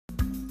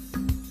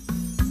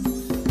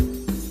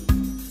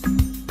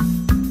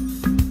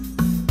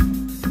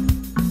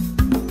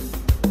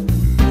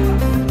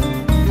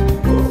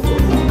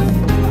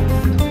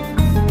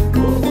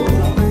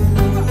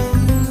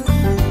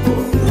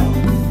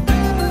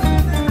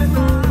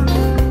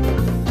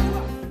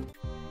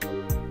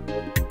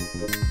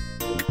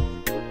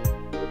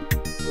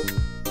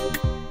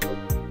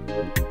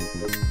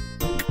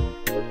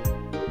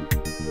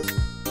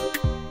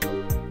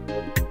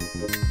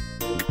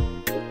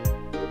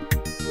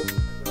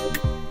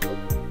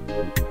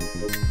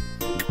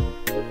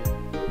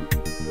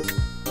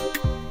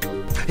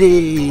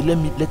Hey, let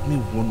me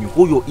warn you.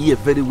 Hold your ear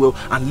very well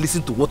and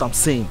listen to what I'm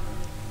saying.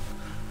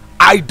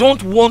 I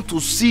don't want to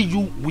see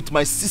you with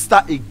my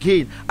sister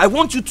again. I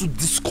want you to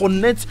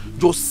disconnect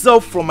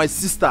yourself from my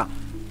sister.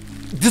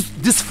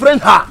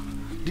 Disfriend her.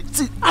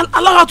 See,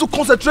 allow her to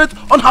concentrate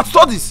on her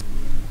studies.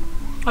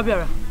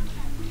 Obiora,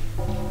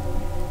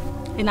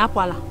 in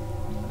Akwala,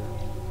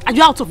 are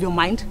you out of your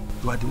mind?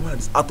 You are the one that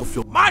is out of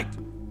your mind.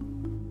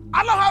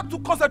 Allow her to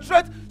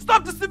concentrate.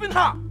 Stop deceiving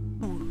her.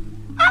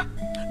 Huh?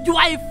 You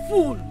are a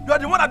fool. You are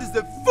the one that is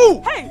a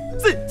fool. Hey!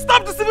 See,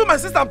 stop deceiving my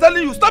sister, I'm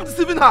telling you. Stop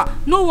deceiving her.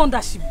 No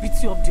wonder she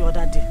beat you up the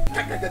other day.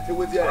 Get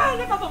away there.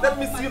 Let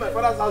me see my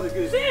father's house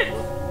again. See?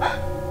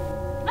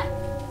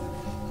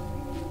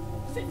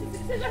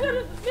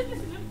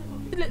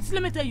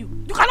 Let me tell you.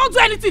 You cannot do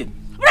anything.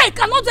 Right, you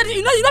cannot do anything.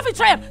 You know if you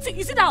try. See,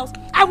 you see the house?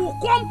 I will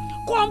come,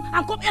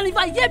 and if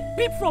I hear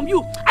beep from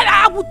you,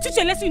 I will teach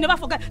you a lesson you never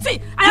forget.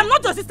 See, I am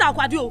not your sister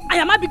Akwadio. I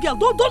am Abigail.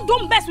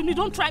 Don't mess with me.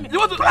 Don't try me. You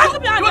want to?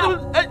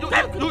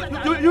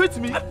 You hit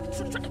me.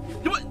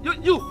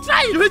 You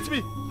try it. You hit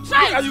me.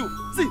 Try look at you.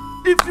 See,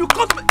 if you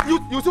cut me,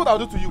 you see what I'll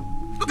do to you.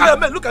 Look at your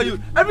man. Look at you.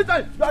 Every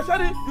time you are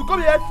sharing, you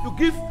come here, you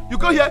give. You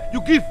go here,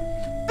 you give.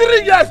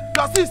 3 years,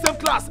 you are still in the same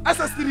class,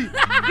 SS3.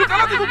 You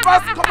cannot even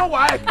pass common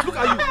WAEC. Look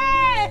at you.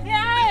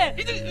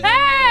 You think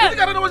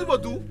I don't know what you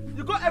do?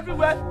 You go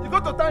everywhere, you go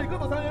to town, you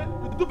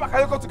do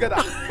Bakayoko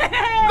together.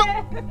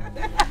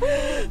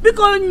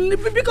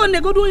 Because they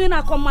go do in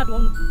a command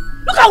one.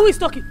 Look at who is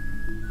talking.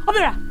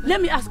 Obera,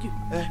 let me ask you.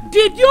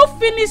 Did you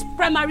finish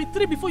primary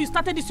 3 before you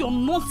started this your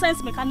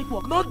nonsense mechanic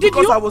work? Not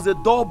because I was a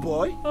dull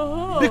boy.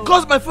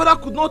 Because my father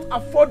could not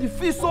afford the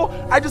fee, so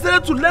I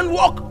decided to learn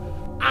work.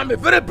 I'm a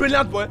very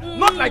brilliant boy,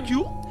 not like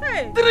you.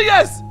 Hey. 3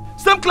 years,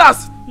 same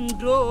class.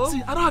 No.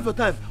 See, I don't have your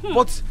time,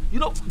 but you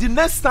know, the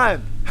next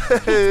time,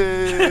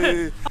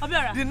 the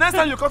next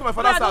time you come to my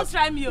father's house,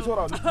 don't try me. Don't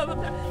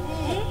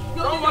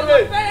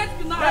worry.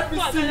 Let me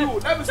see you.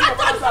 Let me see my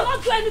father's house.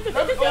 Don't do anything.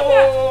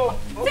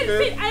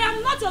 See, I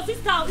am not your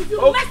sister. If you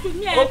mess with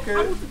me,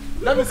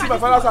 let me see my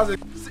father's house.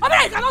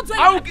 Obera, you cannot do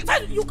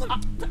anything.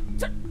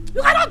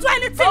 You cannot do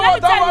anything.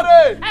 Don't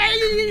worry.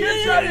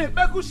 Keep sharing.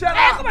 Make you share.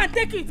 Hey, come and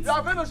take it. You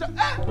are going to share. I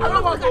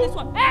don't want look at this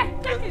one. Hey,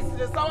 take it.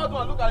 It's a sour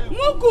one. Look at you.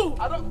 Mugu.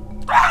 I don't.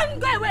 Come,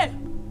 go away.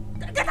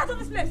 Get out of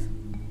this place.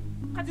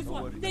 Look at this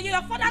one.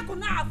 Your father could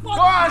not afford.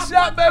 Go and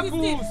share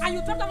Begus. And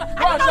you dropped them. I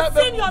have not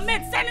seen your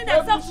mates sending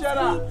themselves to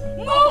school.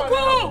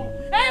 Mugu.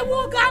 Hey,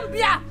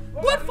 Gambia.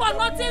 Good for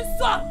nothing,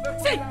 son.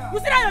 See, you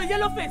see that your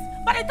yellow face.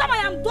 By the time I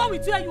am done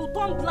with you, you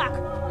turn black.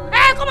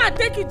 Hey, come and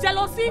take it,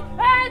 jealousy.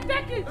 Hey,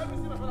 take it.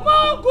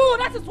 Mugu,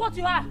 that is what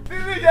you are. 3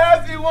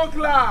 years in one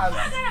class.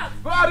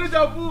 Go and read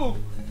your book.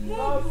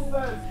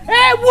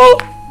 Hey, Woo!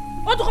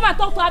 Want to come and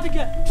talk to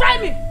Abigail? Try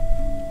me.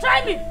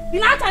 Try me. You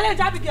now challenge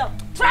Abigail.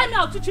 Try me,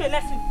 I'll teach you a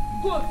lesson.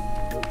 Good.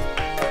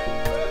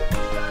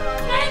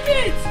 Take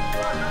it.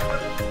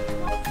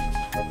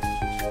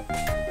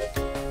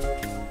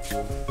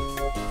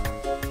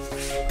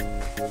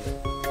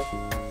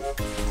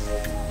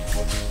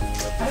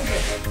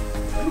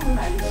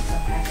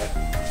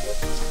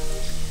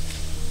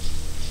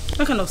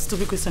 What kind of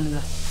stupid question is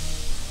that?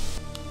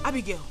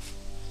 Abigail,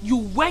 you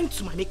went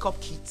to my makeup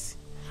kit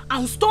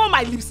and stole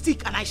my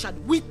lipstick and eyeshadow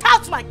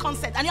without my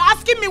consent, and you're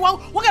asking me what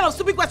kind of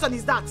stupid question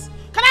is that?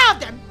 Can I have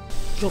them?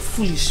 You're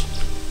foolish.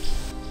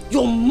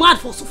 You're mad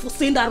for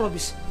saying that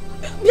rubbish.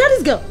 Yeah,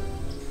 this girl.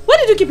 Where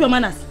did you keep your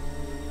manners?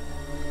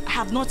 I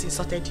have not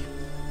insulted you.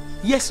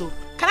 Yes, so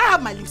can I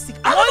have my lipstick?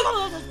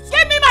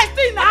 Give me my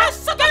thing now.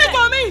 Give it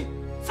to me.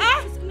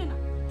 Huh?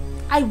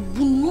 I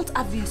will not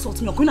have you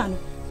insult me. Do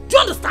you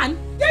understand?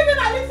 Give me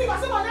my lipstick.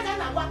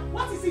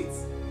 What is it?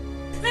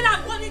 Then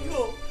I'm warning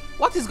you.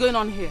 What is going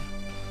on here?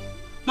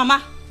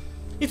 Mama,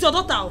 it's your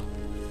daughter.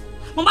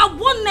 Mama,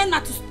 warn Nena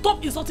to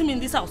stop insulting me in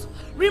this house.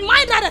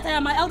 Remind her that I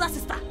am my elder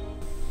sister.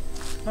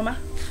 Mama,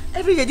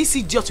 every day this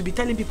idiot will be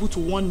telling people to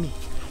warn me.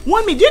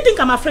 Warn me, do you think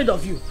I'm afraid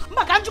of you?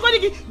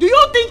 Do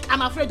you think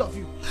I'm afraid of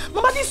you?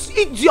 Mama, this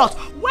idiot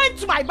went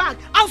to my bag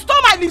and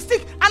stole my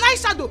lipstick and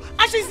eyeshadow,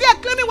 and she's there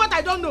claiming what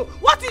I don't know.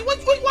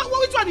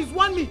 Which one is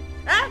warning me?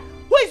 Eh?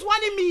 Who is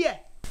warning me here?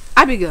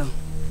 Abigail,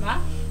 huh?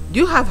 Do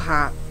you have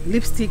her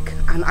lipstick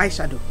and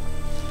eyeshadow?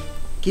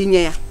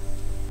 Kinyea.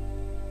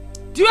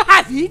 Do you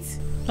have it?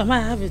 Mama,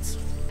 I have it.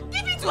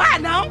 Give it to her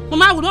now.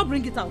 Mama, I will not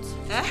bring it out.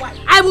 Eh? Why?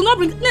 I will not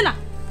bring it. Nena,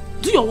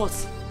 do your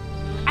worst.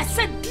 I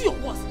said do your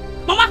worst.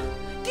 Mama,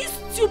 this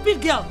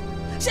stupid girl,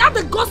 she had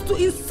the guts to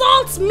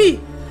insult me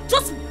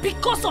just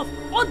because of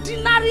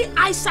ordinary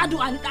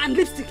eyeshadow and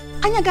lipstick.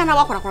 Anya gana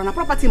wakora na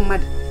property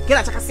mad.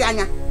 Kela chakasi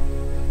anya.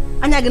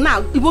 Anya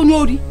gana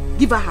ibonyori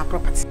give her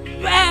property.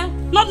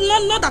 Not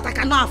that I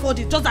cannot afford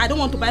it, just that I don't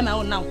want to buy my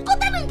own now. Then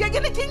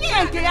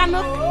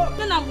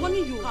I'm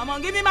warning you. Come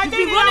on, give me my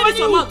thing. Who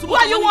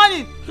are you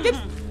warning?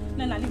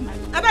 Nena, leave my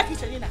I bet you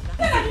say Nena.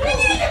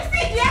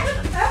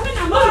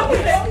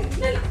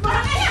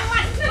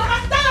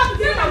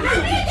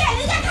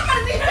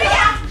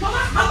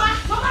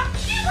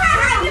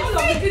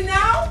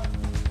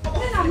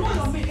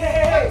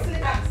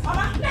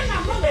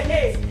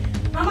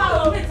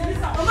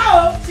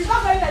 She's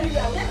not going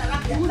anywhere.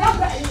 You will not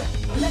go anywhere.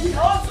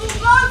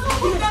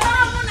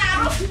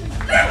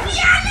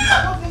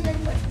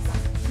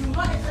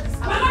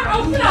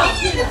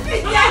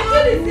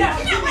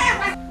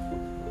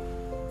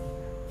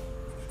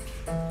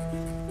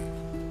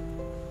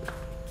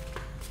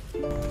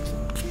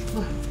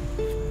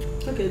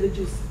 Okay, the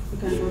juice. You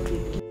can go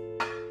take.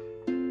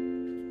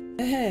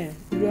 Hey,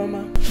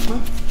 Roma.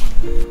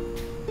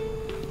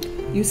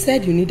 You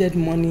said you needed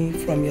money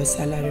from your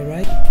salary,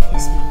 right?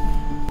 Yes, ma'am.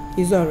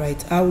 It's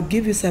alright. I will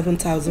give you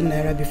 7,000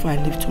 naira before I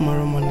leave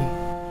tomorrow morning.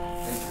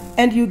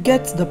 And you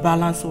get the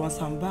balance once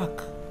I'm back.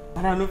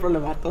 I have no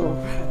problem at all.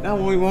 That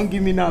one you won't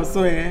give me now,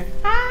 so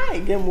I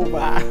get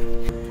over.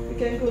 You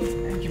can go.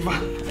 Thank you,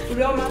 ma.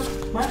 Roma.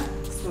 Ma?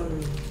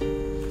 Sorry.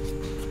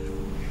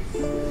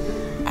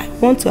 I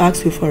want to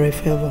ask you for a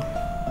favor.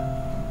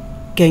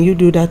 Can you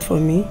do that for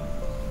me?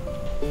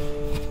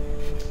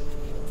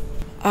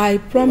 I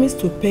promise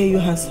to pay you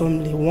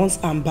handsomely once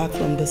I'm back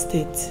from the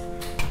States.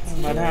 Oh,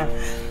 madam.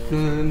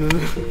 No.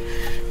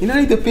 You don't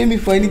need to pay me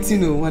for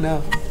anything, no,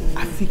 madam.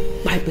 I feel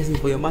 5%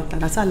 for your matter.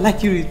 That's how I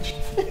like you rich.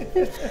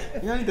 You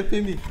don't need to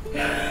pay me.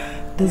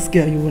 This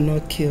girl, you will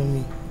not kill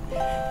me.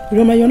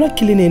 Roma, you're not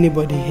killing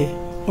anybody here,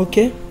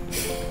 okay?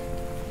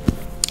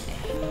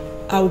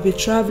 I will be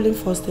traveling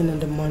first thing in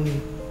the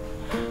morning.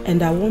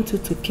 And I want you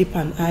to keep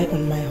an eye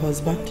on my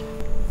husband.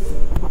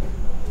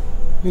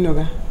 You know,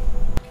 guy?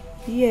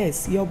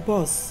 Yes, your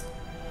boss.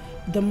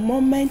 The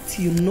moment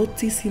you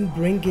notice him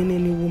bringing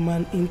any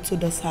woman into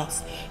this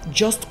house,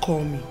 just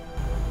call me.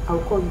 I'll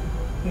call you.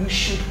 You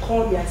should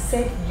call me. I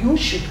said you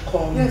should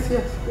call me. Yes.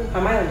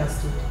 Am I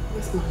understood?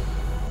 Yes, ma'am.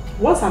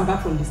 Once I'm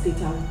back from the States,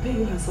 I will pay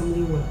you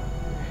handsomely well.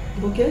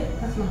 Okay?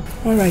 Yes, ma'am.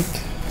 All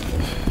right.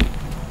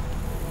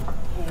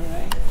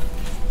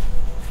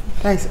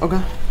 Guys,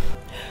 Oga.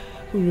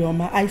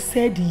 Roma, I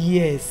said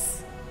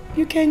yes.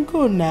 You can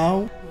go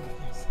now.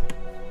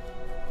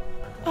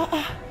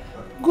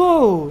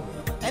 Go.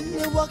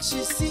 Any work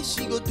she see,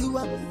 she go do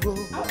and go.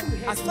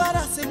 As far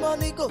as the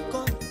money go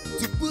come,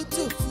 to put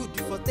your food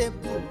for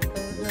table.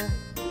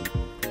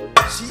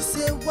 She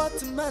say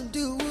what man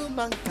do,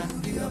 woman can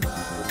do.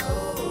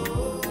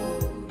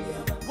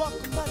 What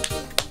man do.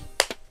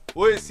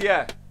 Who is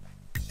here?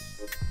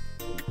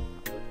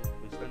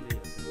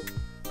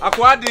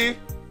 Akwadi!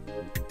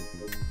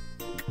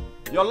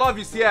 Your love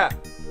is here.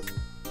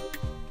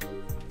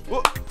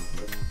 Oh.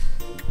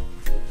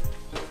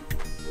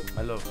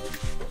 My love.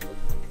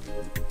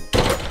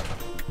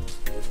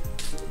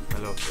 My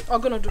love.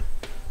 Ogonodu.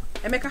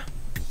 Emeka,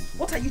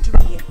 what are you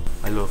doing here?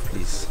 My love,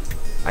 please.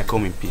 I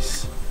come in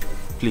peace.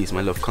 Please,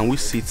 my love, can we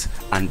sit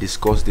and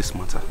discuss this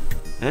matter?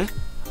 Eh?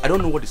 I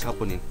don't know what is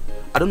happening.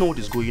 I don't know what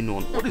is going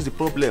on. What is the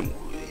problem?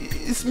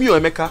 It's me or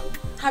Emeka.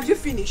 Have you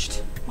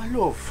finished? My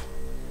love.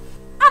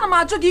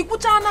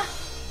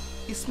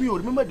 It's me.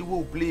 Remember the way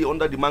we play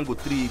under the mango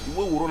tree, the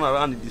way we run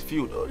around in this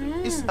field.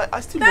 I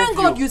still Thank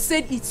love God you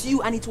said it's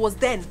you and it was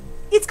then.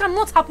 It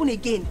cannot happen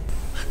again.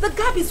 The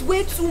gap is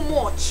way too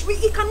much.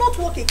 It cannot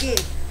work again.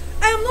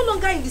 I am no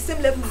longer in the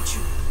same level with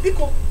you.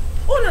 Because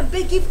all I'm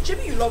begging,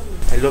 Shebi, you love me.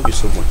 I love you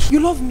so much. You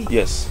love me?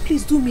 Yes.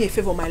 Please do me a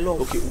favor, my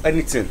love. Okay,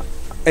 anything.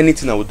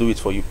 Anything, I will do it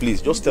for you.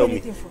 Please, just tell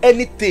me.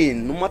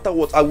 Anything, no matter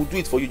what, I will do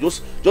it for you.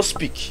 Just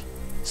speak.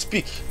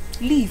 Speak.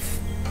 Leave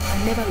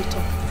and never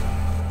return.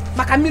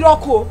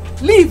 Makamiroko,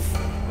 leave.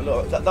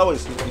 No, that one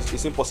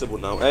is impossible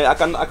now. I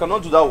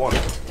cannot do that one.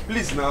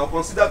 Please now,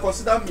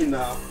 consider me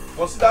now.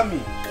 Consider me.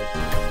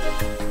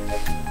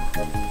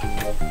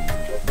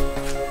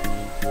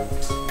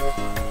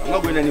 I'm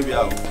not going anywhere.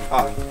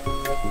 I'm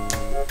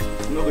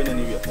not going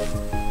anywhere.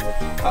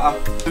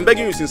 I'm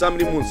begging you since how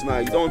many months now?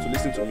 You don't want to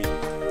listen to me.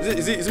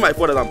 Is it my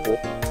fault that I'm poor?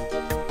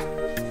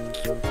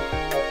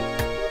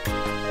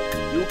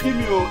 You kill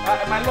me,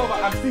 my love.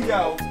 I'm still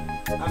here.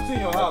 I'm still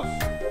in your house.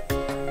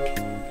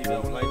 If I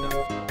would like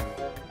that.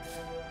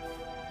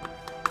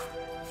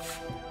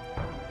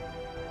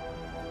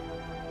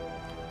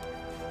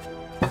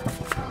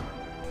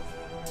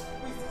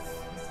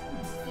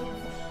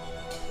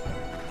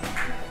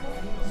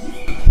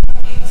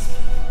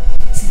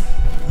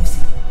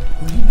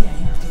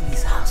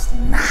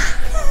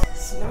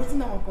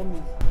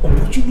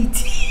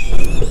 Opportunity.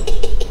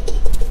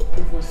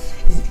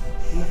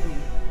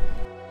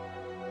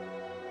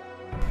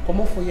 Come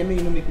on for you,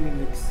 you know make me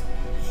mix.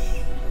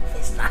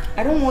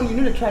 I don't want you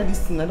know to try this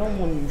thing. I don't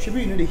want you. Should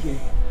be you know they hear.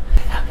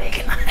 I'm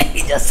making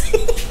just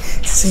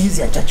use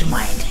your judge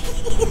mind.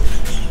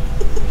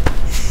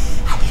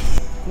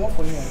 Come on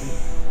for you, Abby.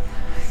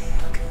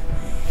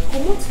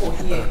 Come on for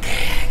here.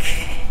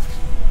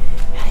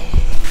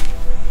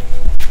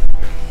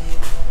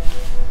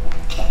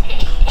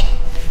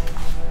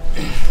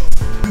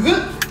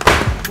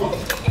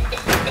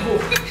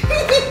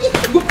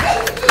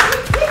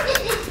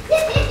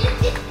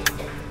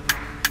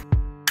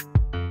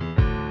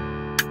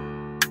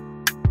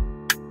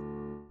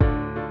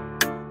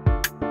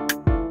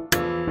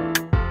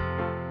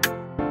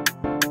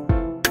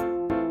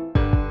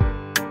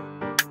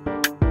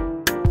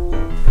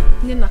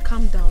 Nina,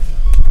 calm down.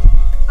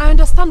 I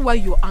understand why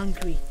you're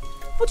angry.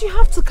 But you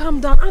have to calm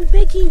down. I'm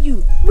begging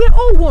you. We're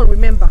all one,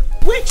 remember?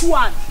 Which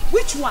one?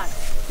 Which one?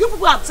 You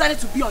people have decided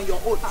to be on your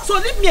own. So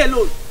leave me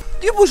alone.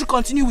 You people should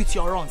continue with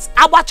your runs.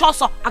 I watch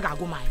also. I gotta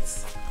go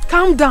mines.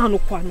 Calm down,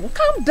 Okwano.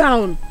 Calm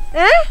down.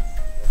 Eh?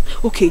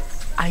 Okay,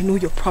 I know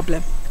your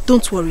problem.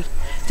 Don't worry.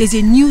 There's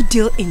a new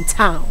deal in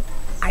town.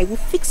 I will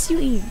fix you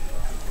in.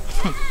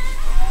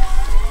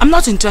 I'm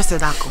not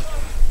interested, Uncle.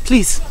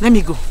 Please, let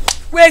me go.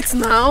 Wait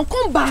now.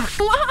 Come back.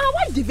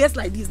 Why the verse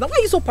like this? Now, why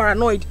are you so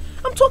paranoid?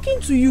 I'm talking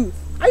to you.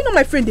 Are you not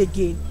my friend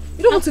again?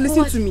 You don't want to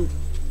listen to me.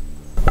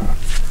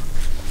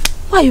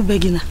 Why are you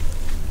begging her?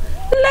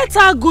 Let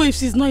her go if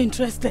she's not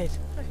interested.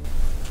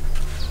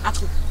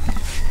 Aku,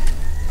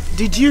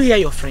 did you hear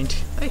your friend?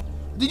 Hey.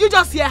 Did you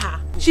just hear her?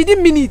 She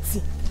didn't mean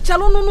it.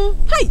 Chalo, no.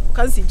 Hey,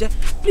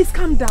 please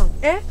calm down.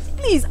 Eh?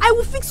 Please, I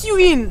will fix you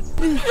in.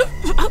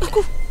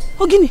 Aku,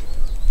 Ogini,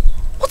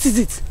 what is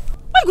it?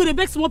 Why you go to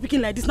beg small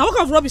picking like this? Now what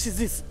kind of rubbish is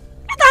this?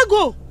 Let her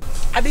go.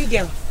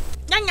 Abigail.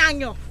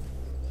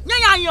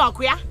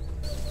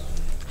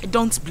 I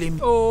don't blame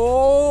you.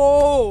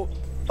 Oh,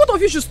 both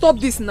of you should stop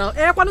this now.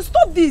 Eh? Kwano,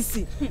 stop this.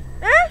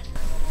 Eh?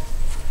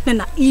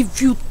 Nena,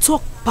 if you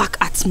talk back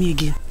at me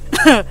again,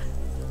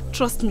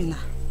 trust me now.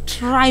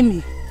 Try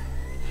me.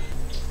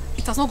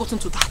 It has not gotten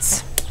to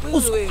that.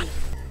 Wait.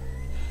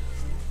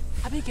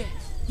 Abigail,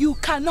 you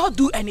cannot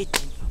do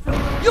anything.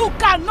 You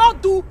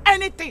cannot do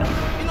anything.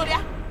 You know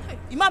that?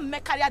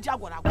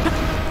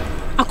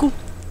 Aku,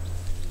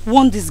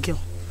 warn this girl.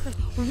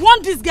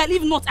 Warn this girl,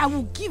 if not, I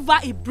will give her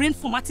a brain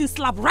formatting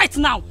slap right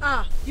now.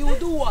 You will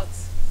do what?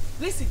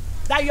 Listen,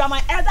 that you are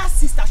my elder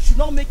sister should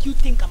not make you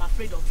think I'm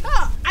afraid of you.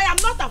 I am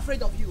not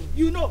afraid of you.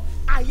 You know,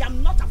 I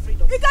am not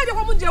afraid of you.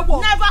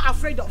 Never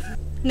afraid of you.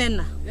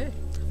 Nena,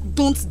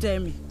 don't dare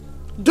me.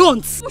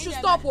 Don't. You should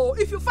stop.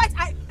 If you fight,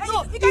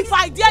 if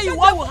I dare you,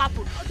 what will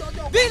happen?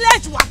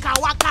 Village waka.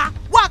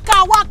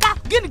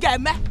 Gini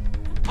game.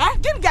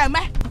 Gini game.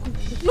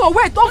 No,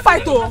 wait, don't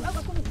fight,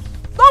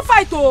 Don't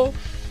fight,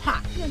 Ha.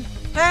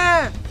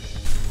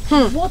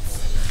 What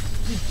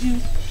did you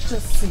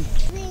just say?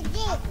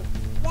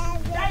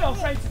 Tell your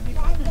friend to be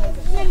back.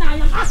 Nena, I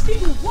am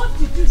asking you, what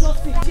did you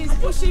just say? She's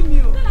pushing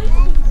me. No.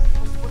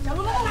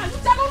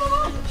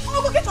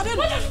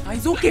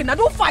 It's okay, now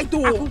don't fight,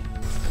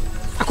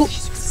 Aku.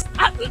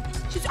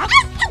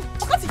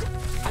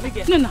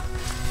 Abigail. Nena,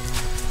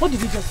 what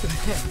did you just say?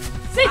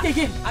 Say it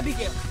again.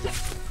 Abigail.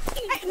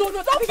 No,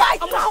 don't fight.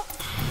 Don't fight.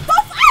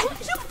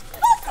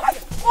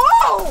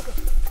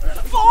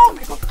 Oh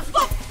my God.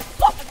 Stop.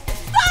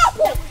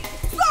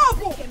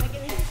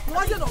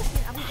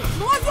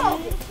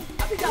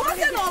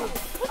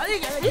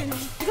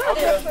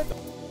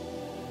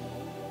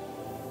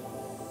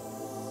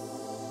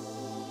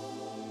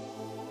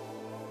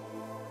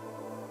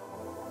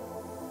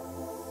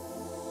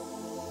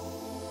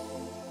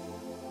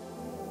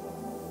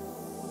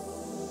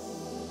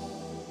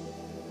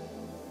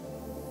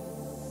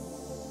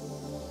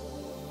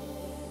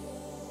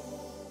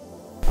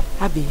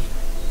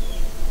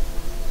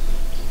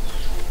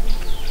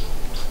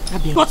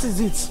 Abby, what is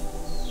it?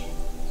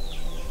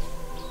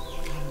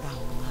 Calm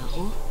down now.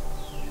 Oh,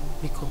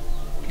 Biko,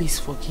 please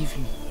forgive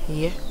me.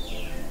 Yeah?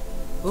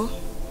 Oh,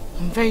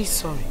 I'm very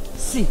sorry.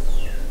 See,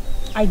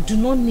 I do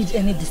not need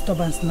any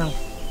disturbance now.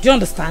 Do you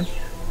understand?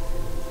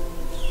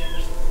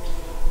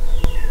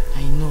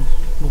 I know,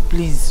 but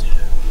please,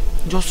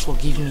 just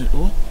forgive me.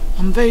 Oh,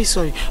 I'm very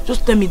sorry.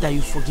 Just tell me that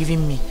you've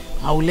forgiven me.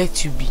 I will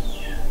let you be.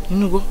 You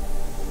know, go.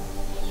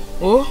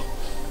 Oh?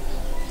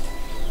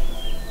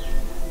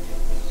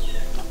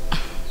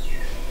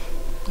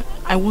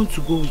 I want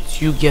to go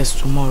with you girls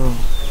tomorrow.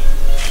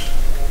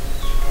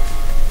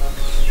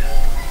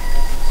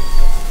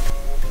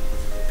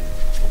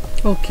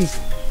 Okay,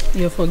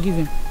 you're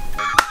forgiven.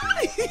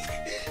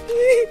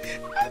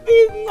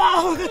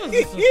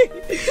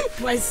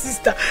 My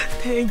sister,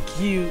 thank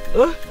you.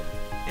 Oh,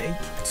 thank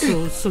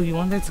you. So you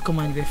wanted to come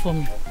and wait for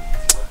me?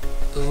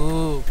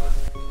 Oh,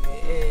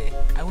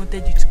 I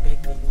wanted you to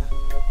beg me now.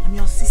 I'm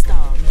your sister,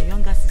 I'm your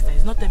younger sister.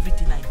 It's not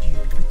everything I do you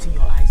be putting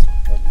your eyes on.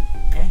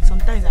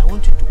 Sometimes I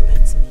want you to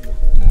bet me.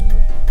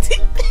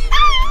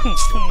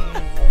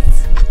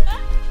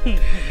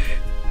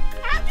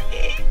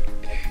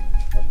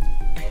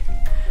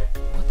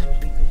 What time are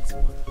we going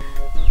tomorrow?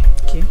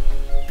 Okay.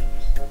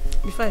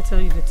 Before I tell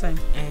you the time,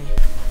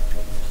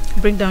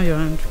 bring down your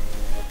hand.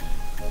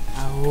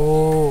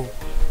 Oh,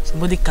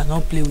 somebody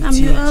cannot play with you. I'm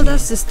your elder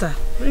sister.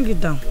 Bring it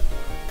down.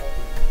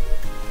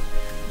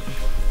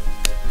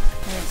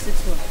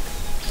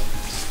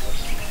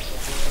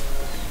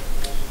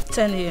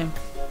 10 a.m.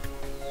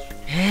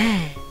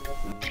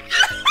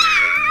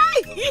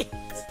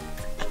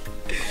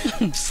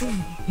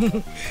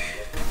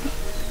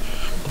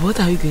 What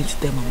are you going to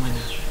tell Mama now?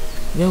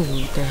 Where will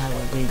you tell her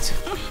we're going to?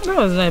 That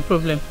was not a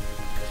problem.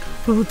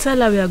 We will tell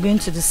her we are going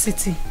to the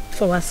city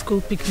for our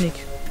school picnic.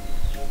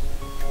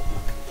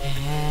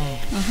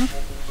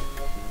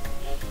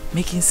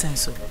 Making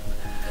sense of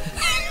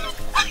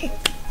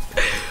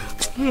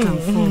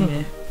Confirm,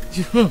 eh?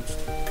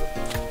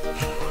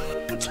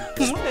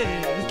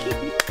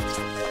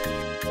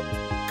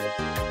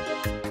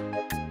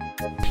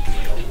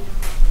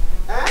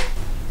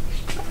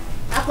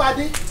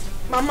 Akwadi.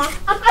 Mama,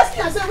 I'm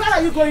asking you, where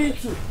are you going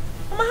to?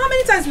 Mama, how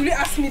many times will you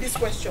ask me this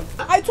question?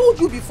 I told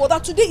you before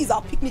that today is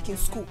our picnic in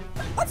school.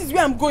 That is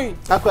where I'm going.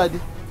 Akwadi.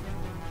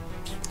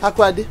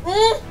 Akwadi.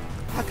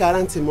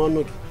 Akaranti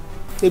monog.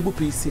 Ebu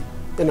PC.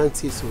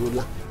 Tenanti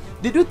Surula.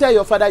 Did you tell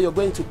your father you're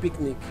going to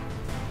picnic?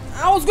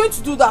 I was going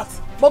to do that,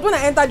 but when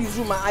I entered his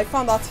room, I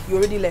found out he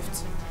already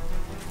left.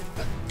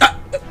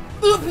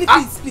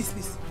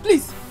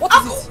 Please, what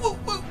is it?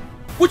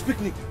 Which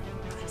picnic?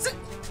 See,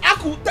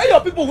 Aku, tell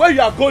your people where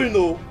you are going,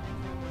 oh.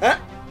 Eh?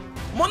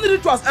 Money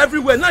rituals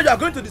everywhere. Now you are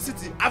going to the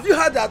city. Have you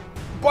heard that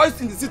boys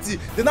in the city,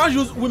 they now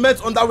use women's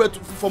underwear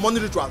for money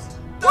rituals?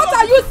 What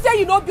are you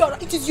saying,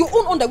 Obiora? It is your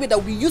own underwear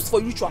that we use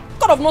for ritual. What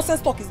kind of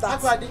nonsense talk is that?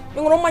 Akwadi.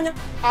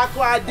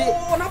 Akwadi.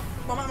 Oh,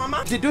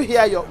 Mama. Did you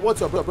hear what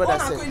your brother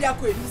said?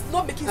 He's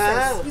not making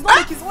sense. He's not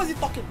making sense. What is he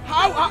talking?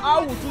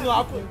 How would you know,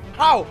 Aku?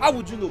 How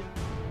would you know?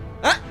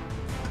 Eh?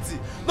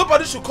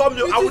 Nobody should come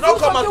here. I will not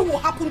come out. Will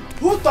happen.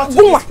 Who taught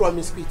you this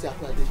promise, Peter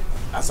Akwadi?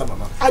 Answer,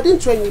 Mama. I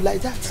didn't train you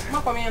like that.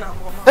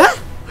 Huh?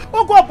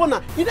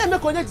 You didn't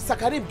make connect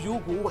Sakarin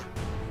Bugu.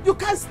 You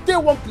can't stay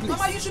one place.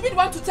 Mama, you should be the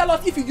one to tell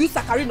us if you use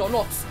saccharin or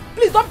not.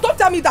 Please don't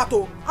tell me that,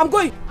 oh. I'm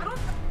going.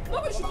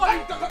 Nobody should call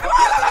you.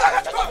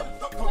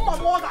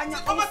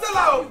 Mama, tell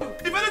her.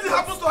 If anything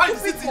happens to her in the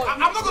city, I'm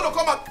not going to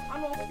come out.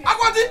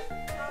 Akwadi.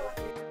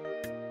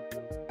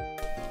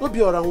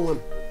 Obiora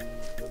woman.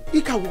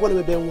 You can't go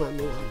to one.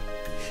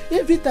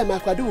 Every time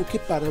Akwadi will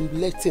keep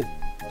perambulating,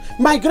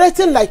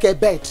 migrating like a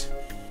bird.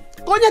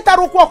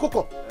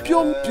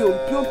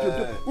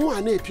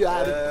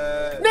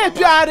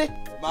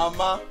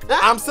 Mama,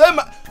 I'm saying,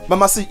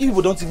 Mama, see,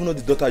 you don't even know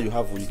the daughter you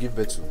have when you give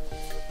birth to.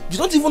 You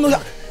don't even know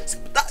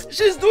that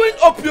she's doing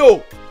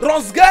opio.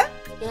 Ronsge? Yeah?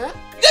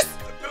 Yes,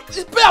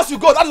 pay as you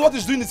go. That is what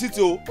she's doing in the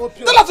city. Oh.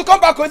 Tell her to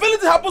come back. If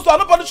anything happens to her,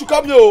 nobody should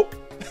come here.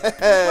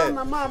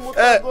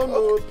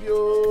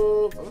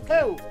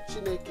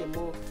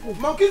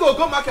 Monkey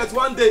go market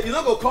one day. You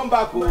not go come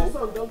back. My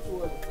son, don't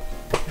worry.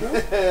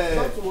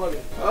 Don't worry.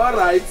 All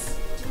right.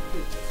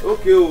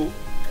 Okay. Oh.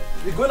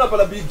 Be going up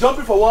and be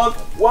jumping for one,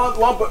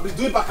 be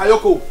doing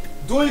bakayoko,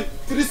 doing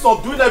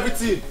threesome, doing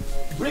everything.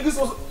 Bring this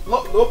one.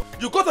 No.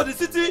 You go to the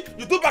city,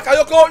 you do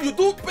bakayoko, you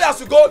do pay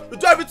as you go, you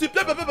do everything,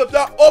 play,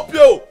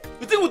 opio.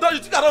 You think we don't? You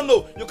think I don't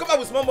know? You come back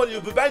with small money,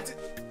 you'll be buying it.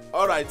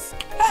 All right.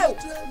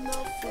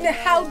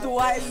 How do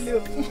I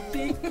look?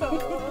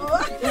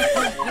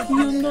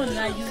 You know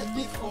now you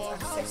look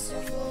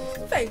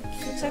successful. Thank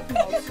you. Check me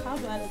out. How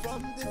do I look?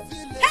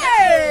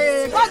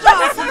 Hey,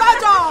 gorgeous.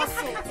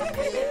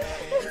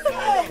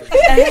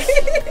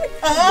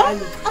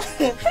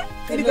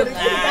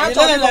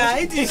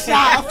 It is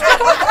sharp.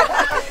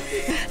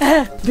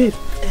 Babe,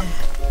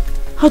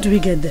 how do we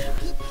get there?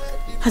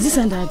 Has he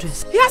sent the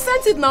address? He has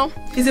sent it now.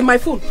 It's in my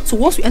phone. So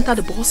once we enter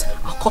the bus,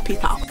 I'll copy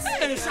it out.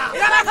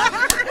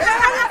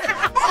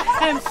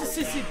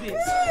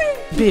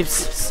 Babes,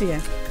 see,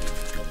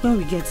 when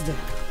we get there,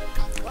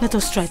 let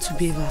us try to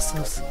behave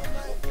ourselves.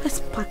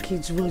 Let's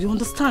package well, you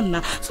understand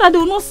now? So that they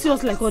will not see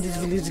us like all these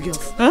village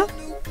girls. Huh?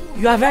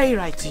 You are very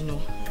right, you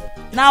know.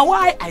 Now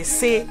why I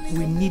say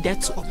we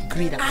needed to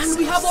upgrade ourselves. And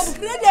we have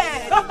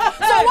upgraded.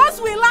 So once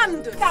we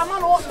land, come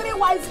on, 3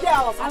 wise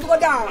girls and go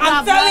down.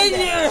 I'm telling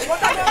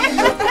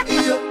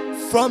you.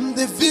 From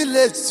the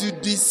village to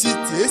the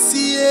city,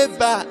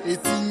 Sieba,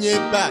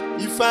 Etinyeba,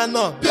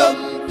 Ifano,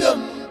 Biom,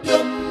 Biom,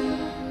 Biom.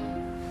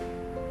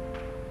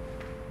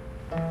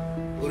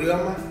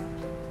 Uriama?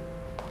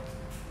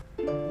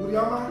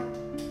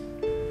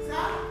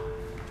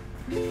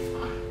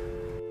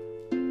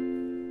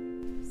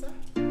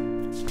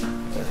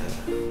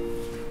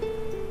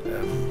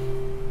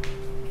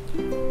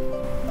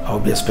 I'll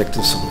be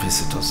expecting some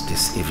visitors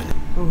this evening.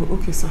 Oh,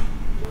 okay, sir.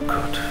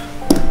 Good.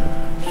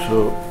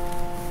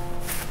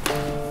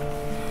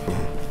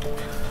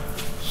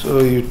 So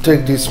you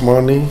take this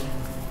money.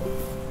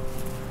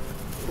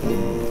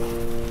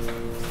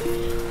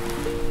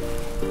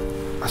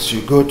 As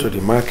you go to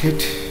the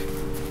market,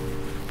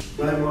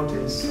 buy more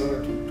things to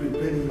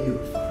prepare meal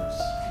for us.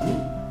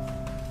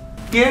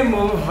 Game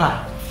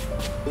over.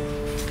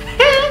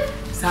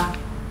 Sir,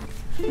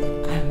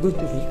 I'm going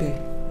to prepare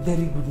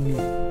very good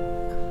meal.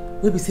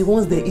 Maybe say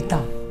once they eat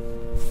them,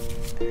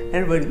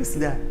 everybody will sit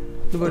there.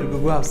 Nobody will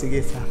go house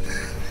again, sir.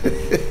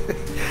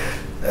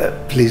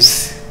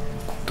 Please,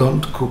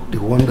 don't cook the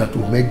one that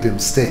will make them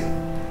stay.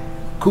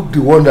 Cook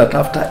the one that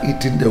after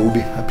eating they will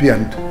be happy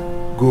and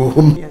go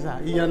home. Yes, sir.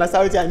 You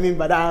understand what I mean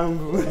by that?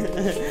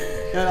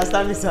 You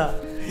understand me, sir?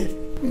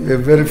 You're a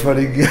very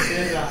funny guy.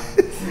 Yes,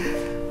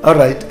 sir. All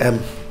right.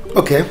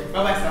 Okay.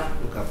 Bye-bye, sir.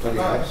 Look after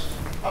the house.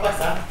 Bye-bye,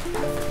 sir.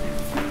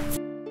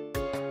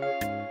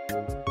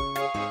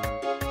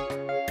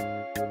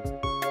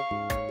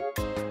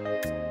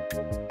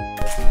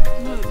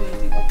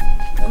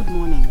 Good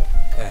morning.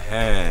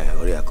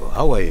 Oriako,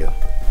 how are you?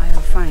 I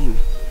am fine.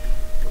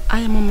 I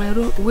am on my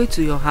way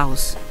to your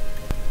house.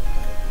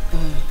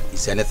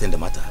 Is anything the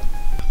matter?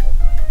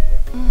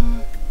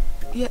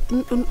 Yeah,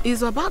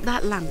 it's about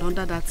that land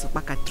under that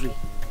baka tree.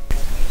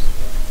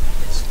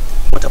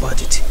 What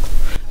about it?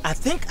 I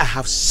think I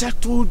have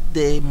settled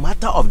the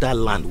matter of that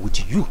land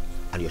with you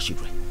and your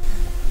children.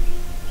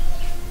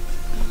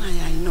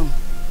 I know.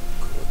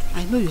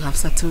 I know you have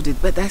settled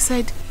it, but I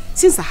said,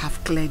 since I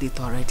have cleared it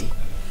already,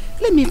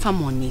 let me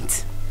farm on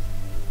it.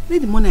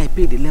 Let the money I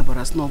pay the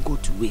laborers not go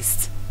to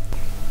waste.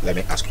 Let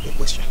me ask you a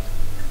question.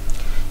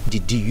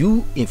 Did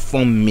you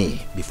inform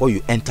me before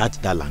you entered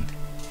that land?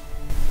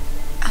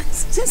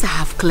 Since I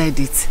have cleared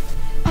it,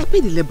 I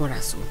pay the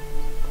laborers a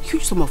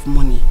huge sum of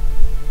money.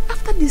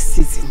 After this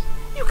season,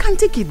 you can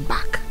take it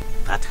back.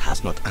 That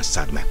has not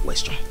answered my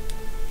question.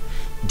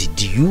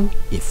 Did you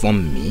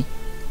inform me?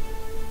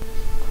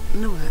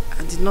 No,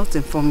 I did not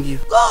inform you.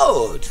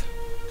 Good.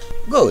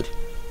 Good.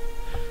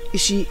 You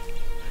see,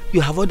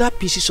 you have other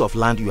pieces of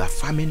land you are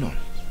farming on.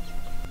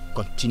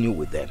 Continue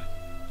with them.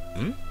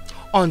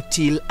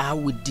 Until I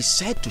will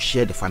decide to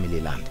share the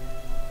family land.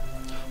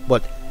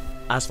 But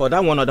as for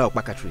that one other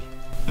okpaka tree,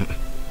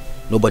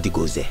 nobody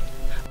goes there.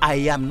 I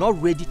am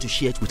not ready to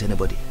share it with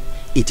anybody.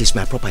 It is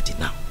my property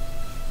now.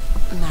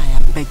 No, I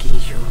am begging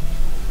you.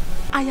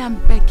 I am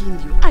begging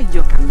you.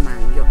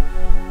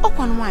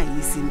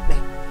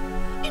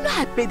 You know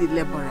I pay the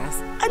laborers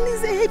and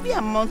it's a heavy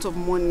amount of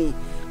money.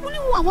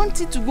 I want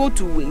it to go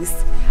to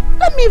waste.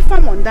 Let me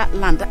farm on that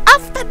land.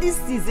 After this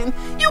season,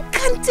 you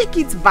can take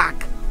it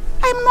back.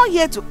 I'm not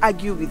here to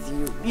argue with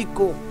you.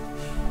 Biko.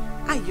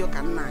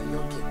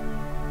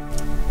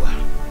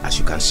 Well, as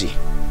you can see,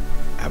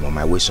 I'm on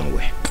my way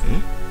somewhere.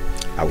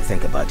 I will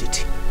think about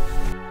it.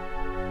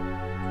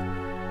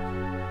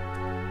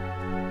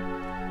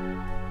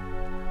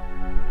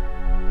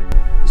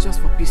 It's just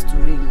for peace to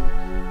reign.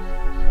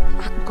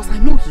 Because I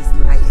know he's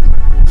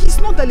lying. He's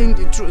not telling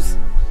the truth.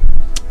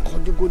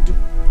 God, you go do.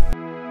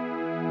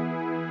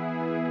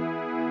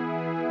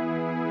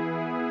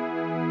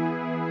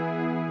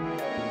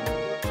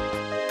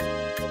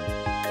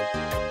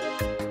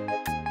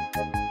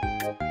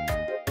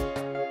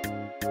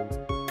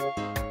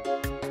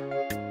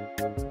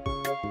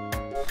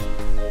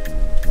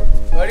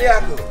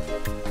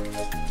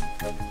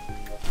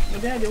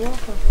 Daddy,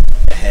 welcome.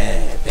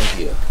 Thank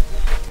you.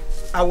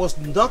 I was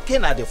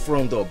knocking at the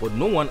front door, but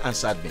no one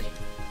answered me.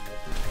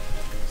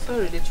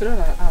 Sorry, the children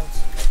are out.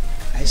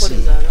 I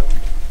see.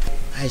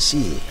 I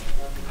see.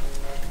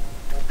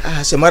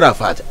 As a matter of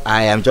fact,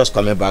 I am just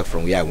coming back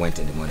from where I went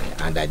in the morning,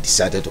 and I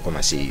decided to come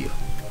and see you.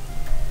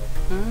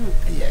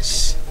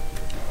 Yes.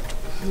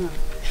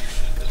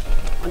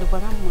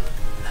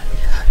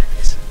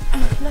 Yes.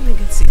 Let me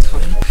get seats for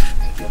you.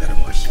 Thank you very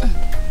much.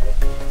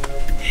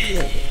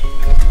 Hey.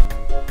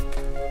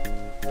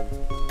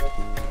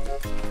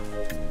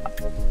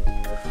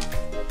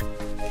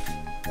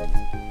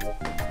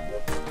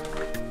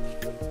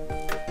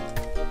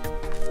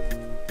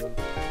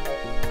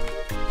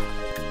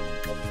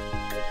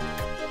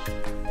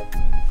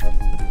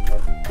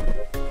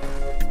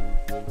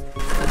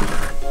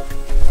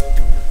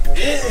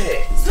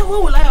 So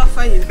what will I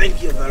offer you?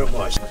 Thank you very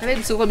much. Can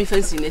I do me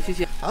fancy in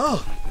a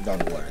Oh,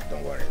 don't worry,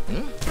 don't worry.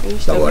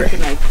 Don't worry.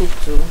 I cook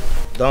too.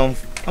 Don't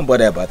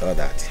bother about all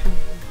that.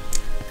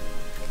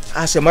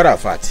 As a matter of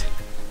fact,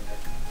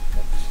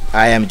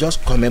 I am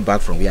just coming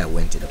back from where I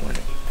went in the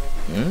morning.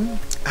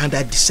 And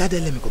I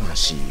decided let me come and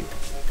see you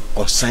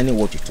concerning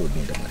what you told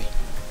me in the morning.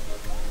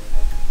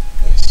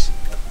 Yes.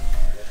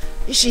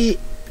 You see,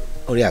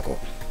 Oriako,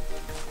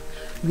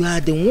 you are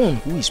the one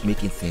who is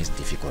making things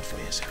difficult for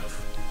yourself.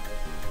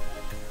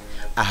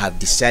 I have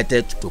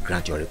decided to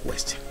grant your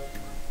request.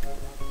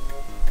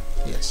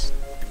 Yes.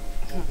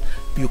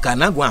 You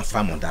cannot go and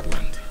farm on that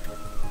land.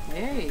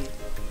 Hey.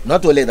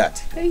 Not only that.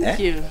 Thank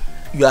you.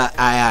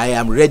 I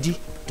am ready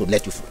to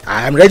let you.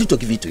 I am ready to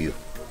give it to you.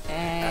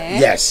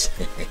 Yes.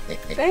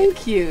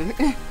 Thank you.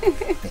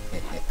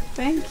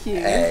 Thank you.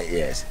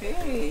 Yes.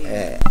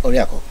 Hey.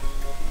 Oriako.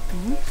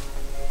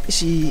 You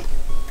see,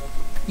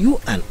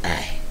 you and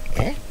I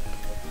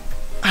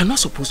are not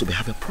supposed to be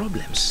having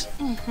problems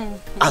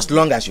as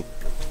long as you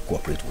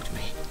cooperate with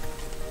me.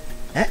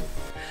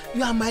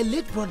 You are my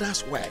late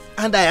brother's wife,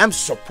 and I am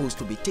supposed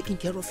to be taking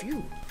care of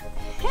you.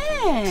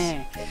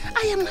 Hey,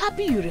 I am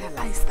happy you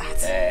realize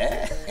that.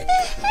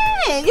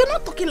 Hey, you're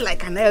not talking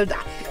like an elder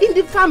in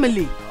the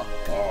family.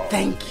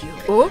 Thank you.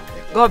 Oh,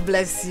 God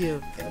bless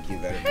you. Thank you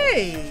very much.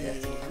 Hey,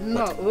 yes.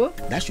 No.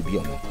 That should be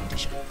on one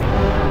condition.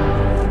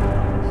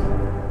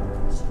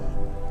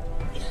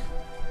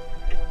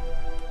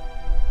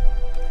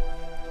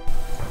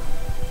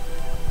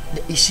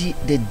 You see,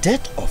 the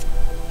death of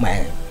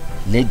my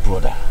late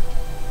brother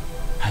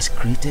has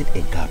created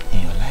a gap in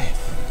your life,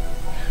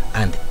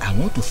 and I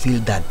want to fill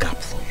that gap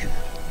for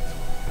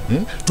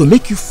you, to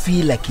make you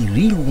feel like a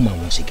real woman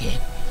once again.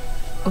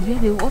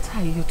 Obiade, what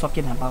are you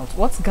talking about?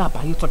 What gap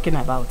are you talking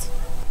about?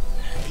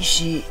 You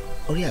see,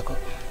 Oriako,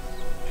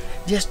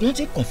 there's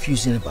nothing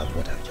confusing about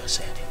what I've just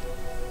said.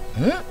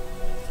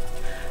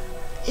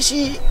 You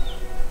see,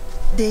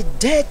 the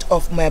death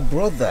of my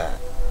brother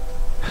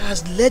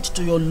has led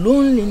to your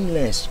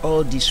loneliness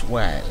all this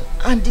while,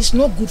 and it's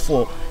not good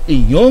for a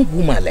young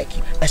woman like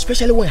you,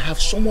 especially when you have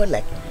someone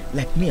like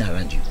me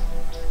around you.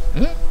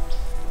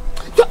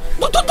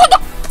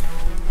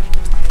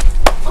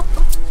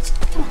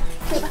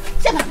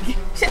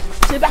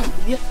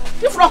 here.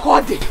 If not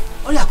all day.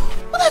 Oriako,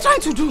 what are you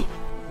trying to do?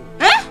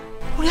 Eh?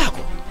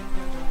 Oriako,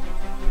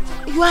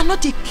 you are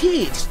not a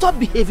kid. Stop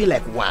behaving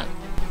like one.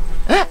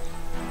 Eh?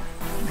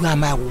 You are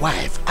my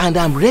wife and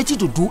I'm ready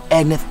to do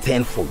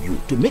anything for you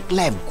to make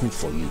life good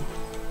for you.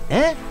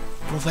 Eh?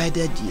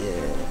 Provided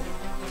you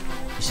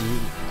see,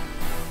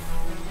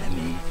 let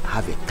me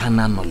have a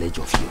carnal knowledge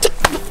of you.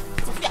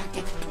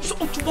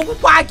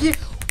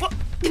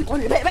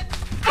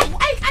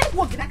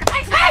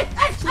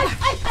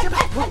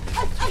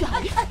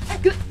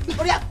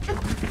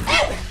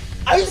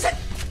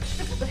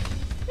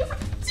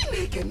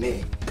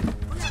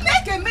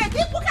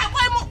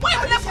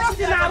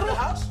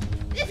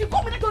 If you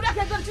come with the I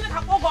can go to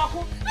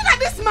look at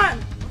this man.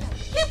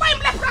 He buy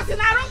black cross in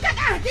our own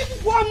give you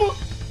one more.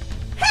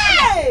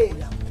 Hey!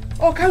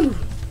 Okanu.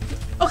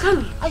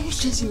 Okanu, are you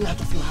chasing me out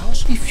of your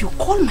house? If you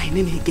call my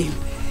name again,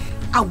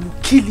 I will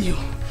kill you.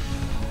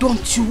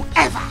 Don't you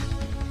ever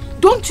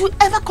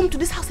come to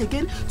this house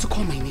again to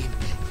call my name.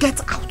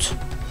 Get out.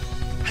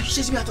 Are you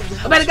chasing me out of the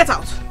house? I better get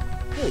out.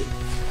 Hey.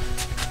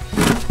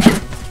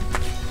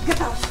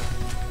 Get out.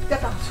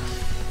 Get out.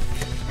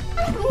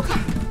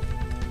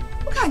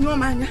 Look at your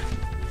man. Hey!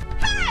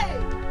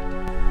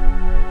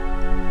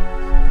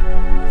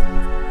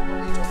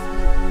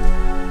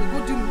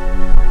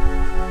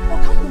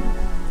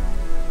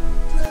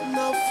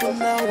 For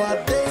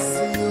nowadays,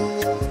 you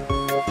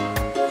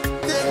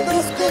they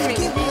not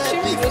taking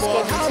happy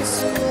for house,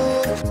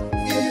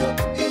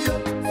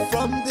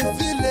 from the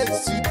village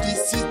to the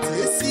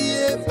city. See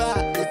if I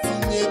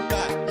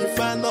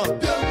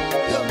not.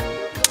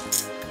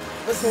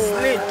 This is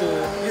late,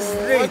 though. It's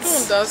late. I don't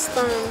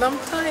understand. I'm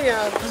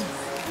tired.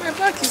 My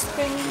back is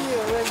paining me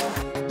already.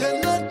 They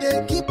know they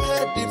keep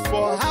heading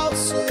for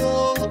house,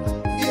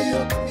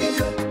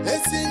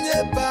 it's in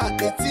your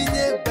back, every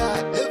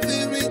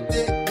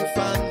day.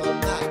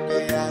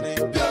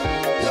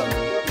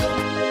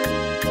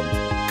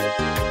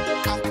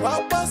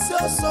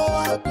 So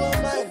I go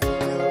my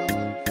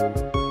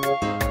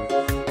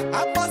I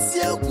pass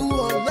you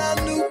on a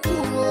new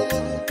pool.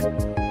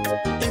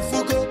 If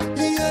you go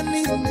here,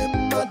 need me,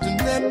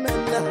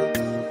 madam,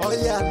 oh,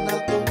 yeah,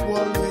 not the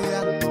one way I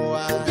know.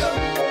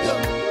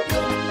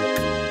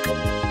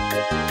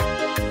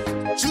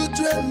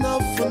 Children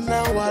of for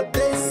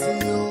nowadays,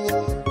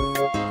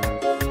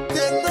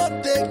 they know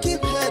they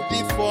keep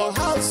heading for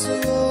house,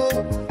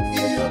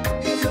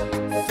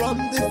 from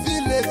the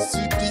village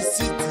to the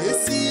city.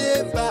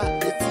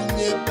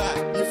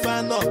 If I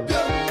not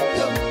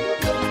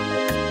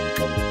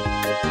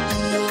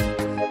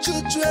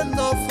children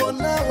of for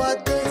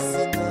nowadays,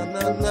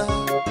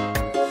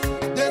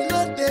 they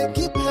know they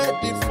keep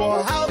heading for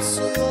house.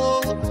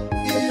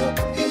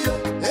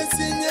 It's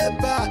in your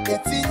back,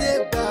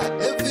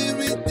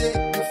 every day.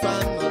 If I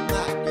not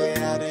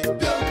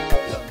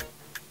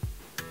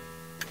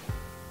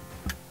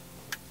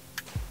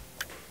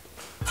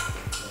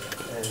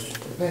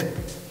Ben,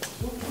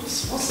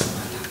 what's the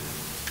matter?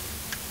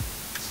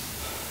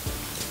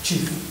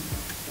 Chief,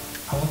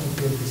 I want to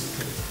get this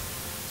straight.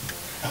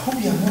 I hope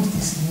you are not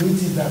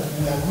insinuating that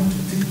we are going to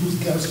take those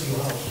girls to your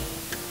house.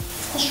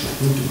 Of course you are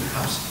going to my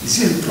house. Is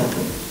there any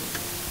problem?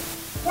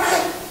 Why?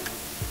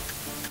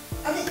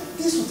 I mean,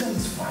 this hotel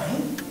is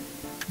fine.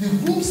 The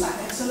rooms are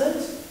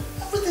excellent.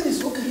 Everything is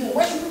okay here.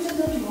 Why should we take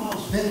them to your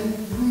house? Then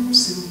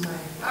rooms in my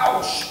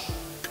house,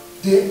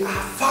 they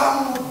are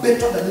far more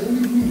better than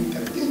any room you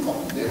can think of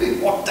in any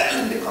hotel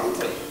in the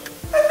country.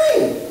 I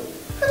mean,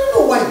 I don't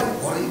know why you're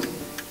worried.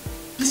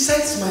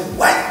 Besides, my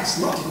wife is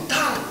not in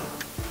town.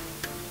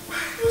 Why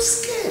are you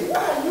scared?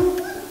 Why are you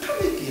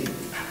panicking?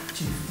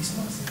 Chief, it's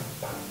not saying I'm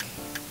panicking.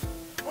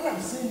 All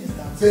I'm saying is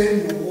that then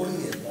you're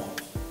worrying a lot.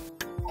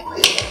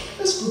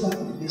 Let's go back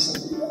to the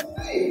basics.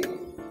 Hey.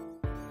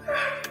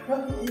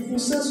 If you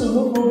say so,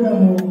 no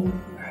problem.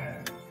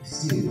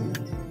 See you.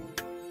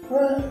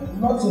 Well,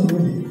 nothing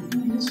really.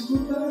 Let's go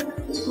back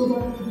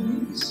to the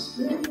basics.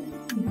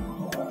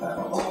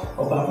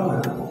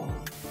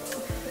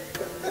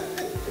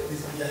 This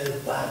is a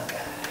bad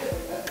guy.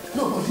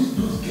 No, but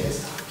those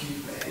guests are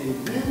cute,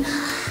 man.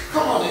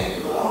 Come on in.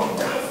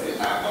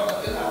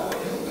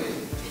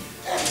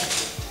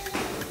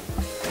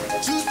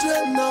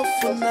 Children of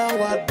for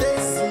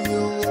nowadays,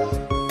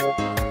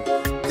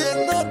 they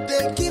know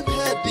they keep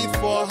heading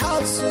for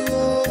house,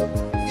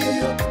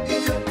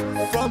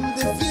 from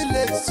the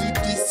village to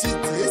the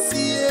city.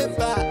 See if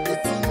I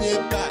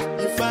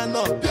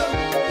not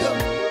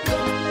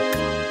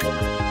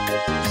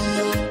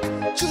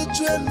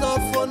children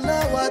of for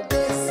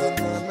nowadays,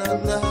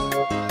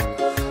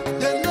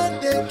 they know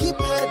they keep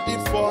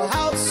heading for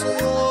house,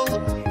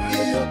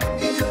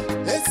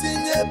 it's in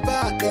your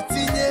back,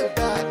 every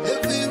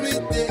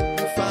day.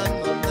 If I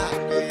know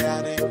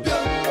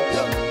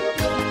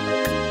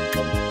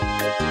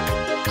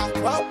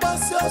I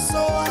pass your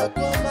soul, I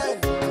go my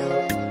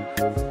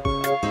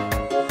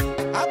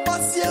I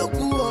pass your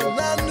go on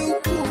a new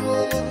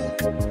pool.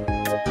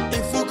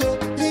 If you go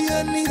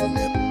here, need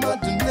me,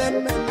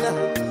 madam,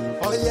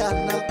 oh yeah,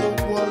 not the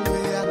one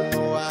way I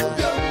know.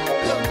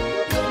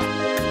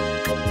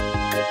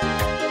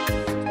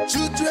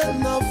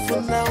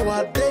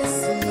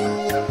 nowadays.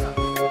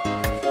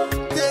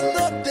 They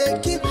know they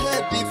keep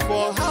heading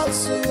for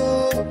house.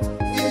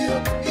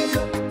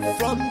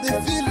 From the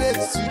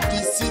village to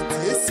the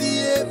city,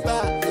 if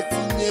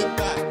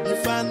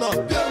I not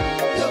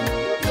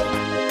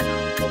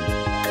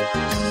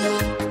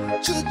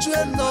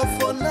children not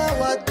for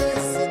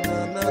nowadays.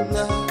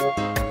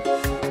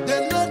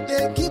 They know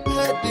they keep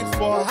heading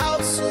for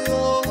house.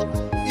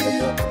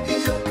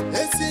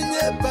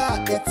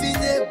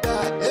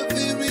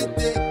 Every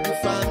day,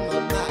 if I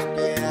not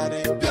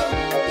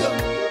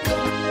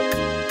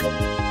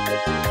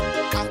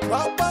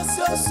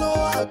so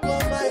I go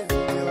my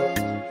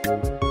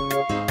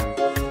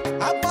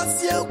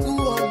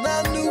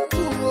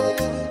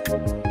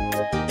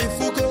if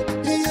you go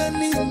here,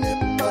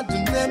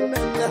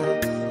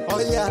 oh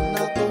yeah,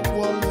 not the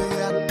one we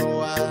are no.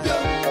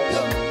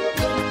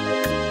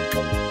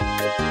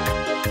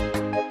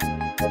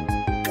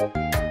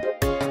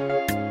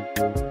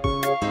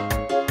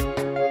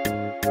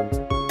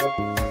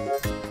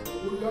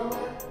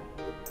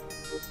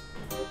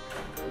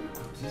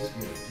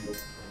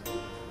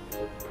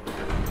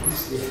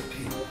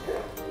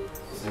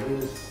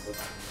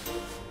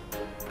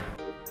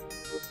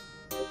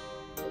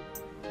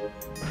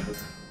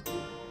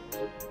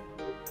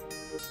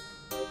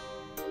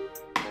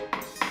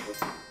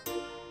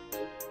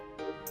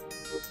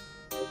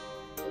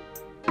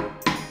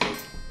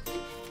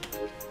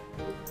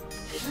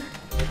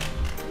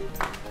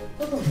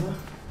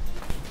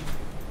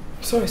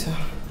 Sorry, sir.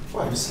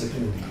 Why are you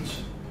sleeping in the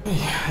kitchen?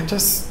 Yeah, I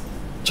just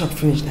chopped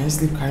finished. Now I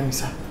sleep calmly,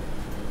 sir.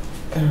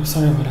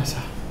 Sorry about that,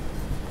 sir.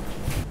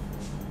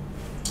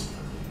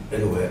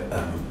 Anyway,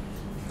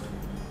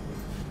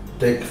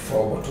 take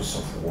 4 bottles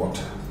of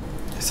water.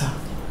 Yes, sir.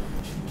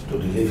 To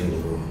the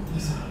living room.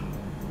 Yes, sir.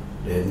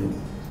 Then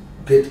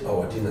get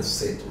our dinner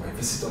set. My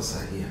visitors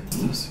are here.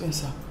 Yes,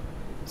 sir.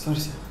 Sorry,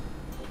 sir.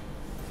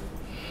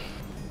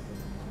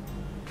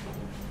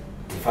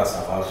 Be fast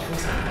about it.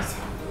 Yes, sir.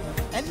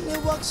 Any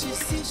work she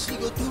see, she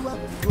go do and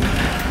go.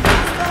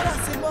 As far as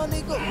the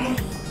money go,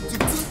 to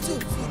put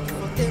food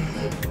for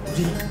table.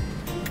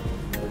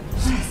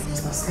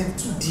 I slept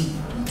too deep.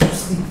 I need to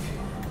sleep.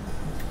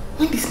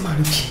 When this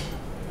marriage?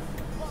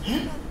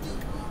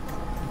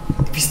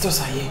 The visitors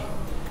are here.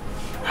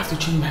 I have to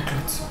change my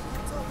clothes.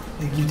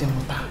 I give them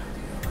water.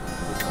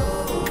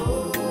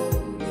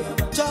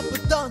 Chop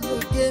it down, no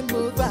game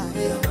over.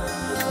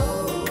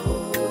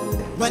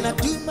 When I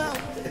do my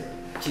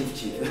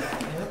Chief.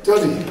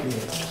 Tony,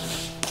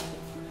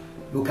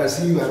 you can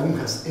see your room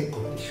has air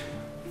conditioning.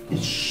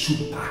 It's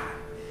super.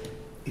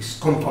 It's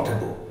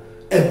comfortable.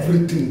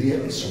 Everything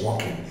there is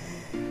working.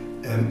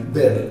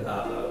 Ben,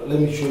 let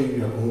me show you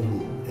your own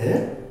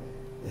room.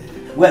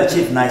 Well,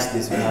 Chief, nice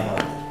place we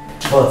have.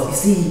 But you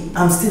see,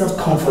 I'm still not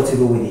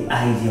comfortable with the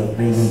idea of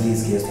bringing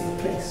these girls to your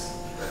place.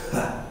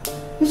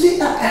 You see,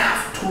 I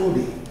have told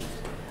him.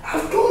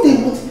 I've told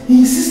him, but he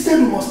insisted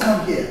we must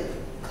come here.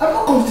 I'm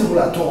not comfortable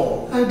at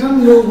all. I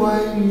don't know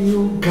why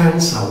you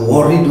guys are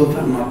worried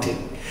over nothing.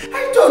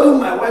 I told you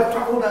my wife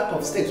traveled out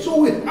of state, so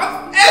we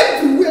have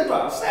everywhere to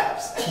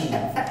ourselves. Chief,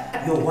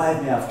 your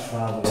wife may have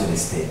traveled to the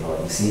state, but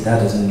you see, that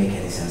doesn't make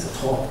any sense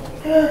at all.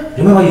 Yeah.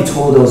 Remember you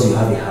told us you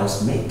have a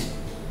housemaid.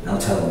 Now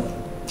tell me,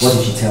 what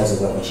if she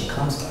tells you when she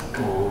comes back?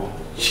 Oh,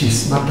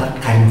 she's not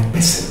that kind of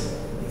person.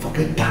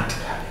 Forget that.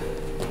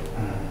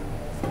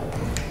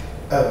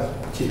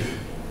 Chief,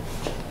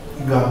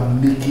 you are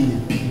making a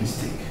big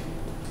mistake.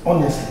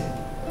 Honestly.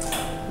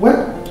 Well,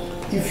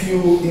 if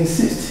you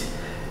insist,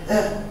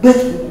 but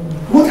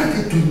what are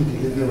they doing in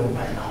the living room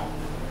right now?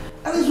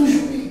 At least we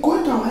should be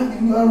going to our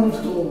living rooms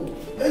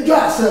to enjoy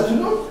ourselves, you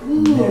know?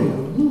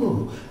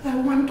 No. I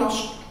want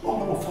us,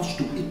 all of us,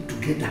 to eat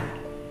together.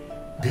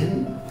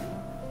 Then,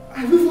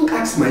 I've even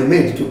asked my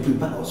maid to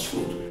prepare us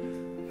food.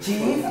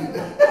 Chief?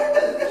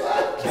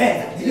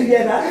 Hey, did you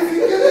get that?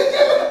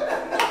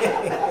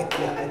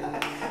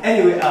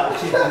 Anyway,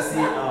 Chief, you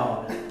see,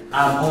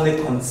 I'm only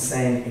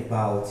concerned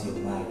about your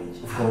marriage.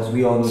 Of course,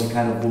 we all know the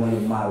kind of woman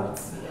you married.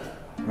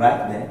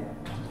 Right then?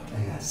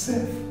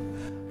 Yourself.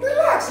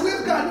 Relax,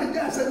 let's go and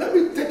enjoy ourselves. Let me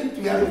take you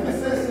to your room.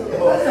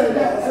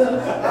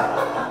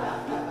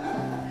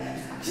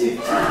 Chief,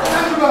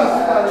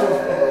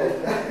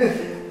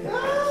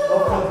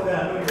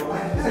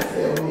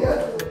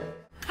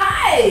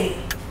 Hi!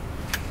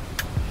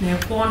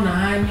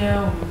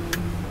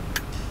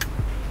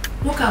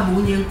 Look at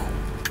Munyenko.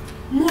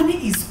 Money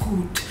is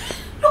good.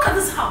 Look at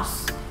this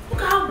house.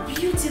 Look at how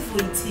beautiful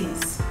it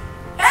is.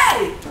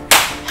 Hey!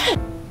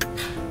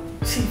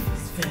 Chief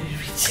is very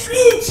rich.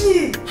 Rich!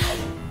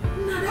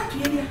 Now that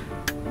area,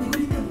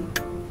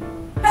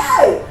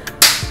 hey!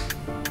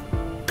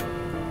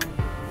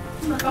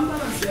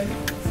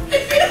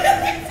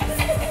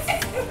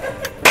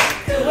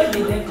 Where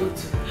did they go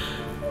to?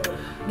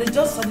 They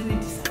just suddenly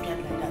disappeared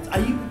like that. Are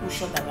you people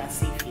sure that we are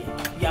safe here?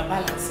 We are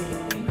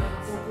balancing.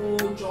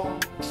 Oh, John.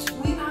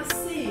 We are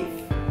safe.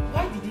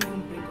 Why did he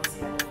even bring us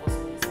here in the first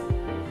place?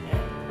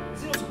 Is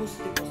he not supposed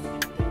to take us to the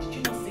hotel? Did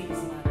you not say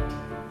he's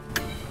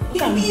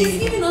married? He is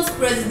giving us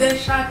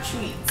presidential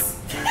treats.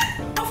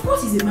 Of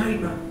course he's a married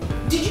man.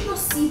 Did you not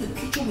see the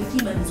picture with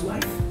him and his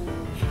wife?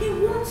 He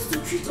wants to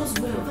treat us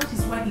well. That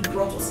is why he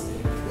brought us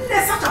here.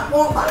 There's such a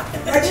poor man.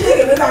 And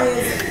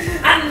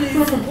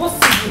it's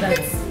impossible that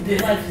the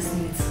wife is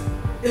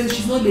late.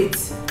 She's not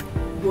late.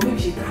 But maybe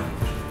she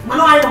traveled.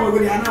 Man, I don't know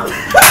where they are now.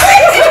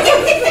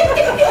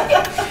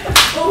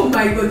 Oh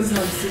my God, this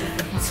house is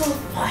so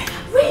fine.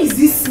 Where is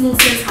this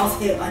nonsense house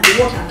here and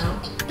the water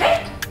now?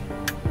 Eh?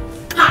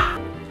 Ha!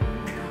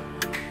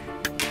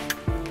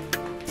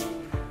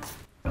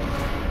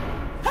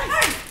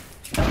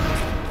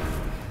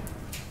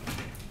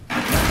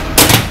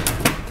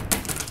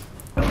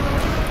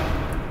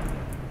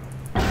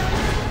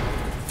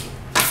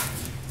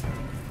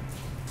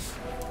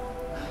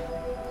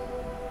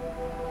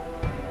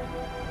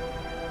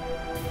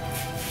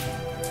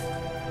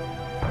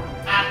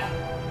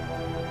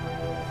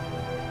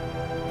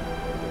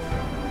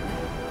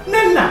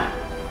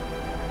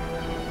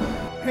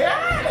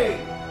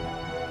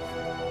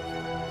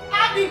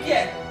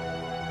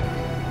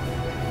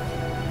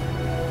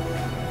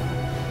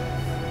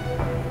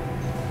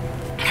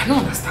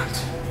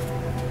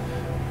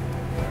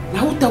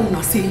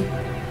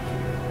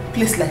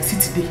 Place like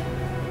city day.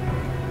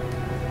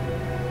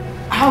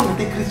 How will I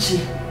take reach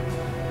here?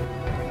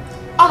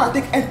 How will I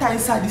take enter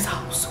inside this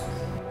house?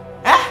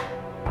 Eh?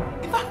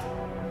 In fact,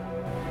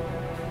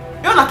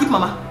 you wanna keep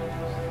mama?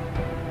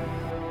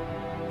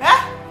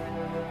 Eh?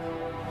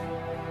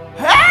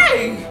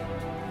 Hey!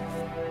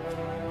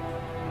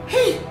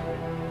 Hey!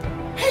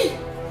 Hey!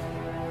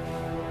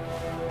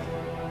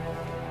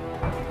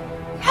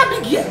 How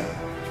big here?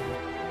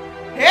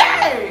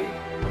 Hey!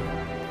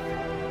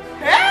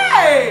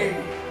 Hey!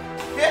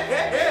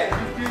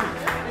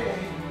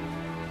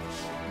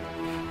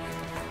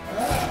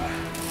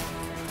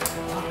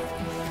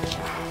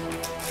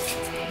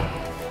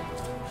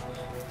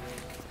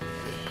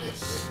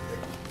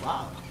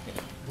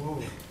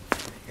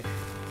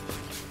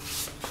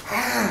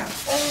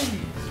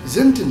 Is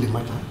anything the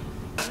matter?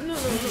 No,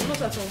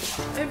 not at all.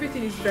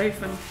 Everything is very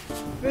fine.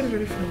 Very,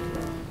 very fine.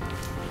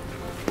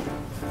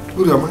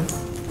 Who am I?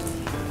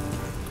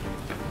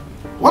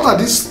 What are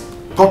these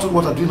bottled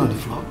water doing on the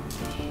floor?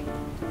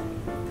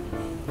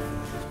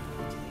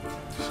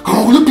 Come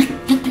on, will you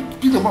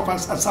pick them up and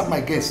serve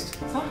my guest?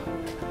 Huh?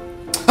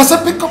 I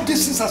said pick up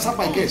these things and serve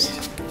my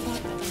guest.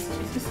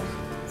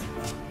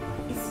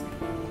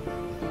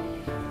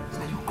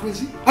 Are you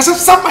crazy? I said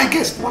serve my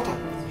guest, water.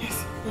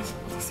 Yes.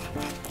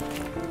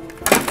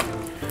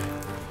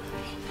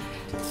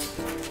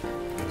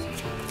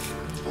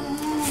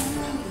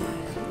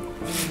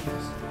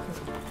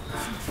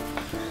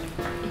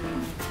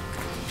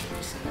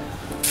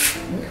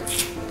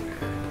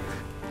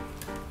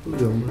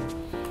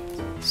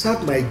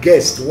 Serve my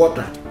guest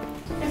water.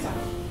 Yes, sir.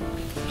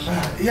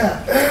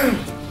 Yeah.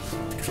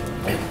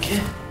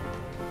 Okay.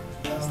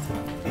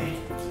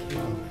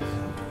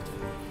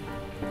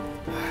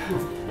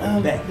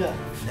 Ben, yeah.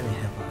 Let me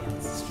help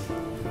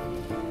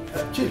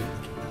her. Chief.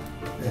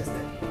 Yes,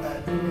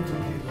 you need to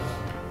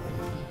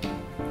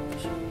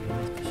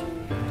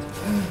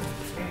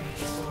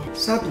give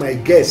serve my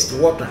guest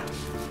water.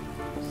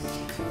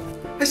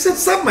 I said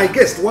serve my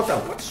guest water.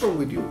 What's wrong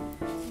with you?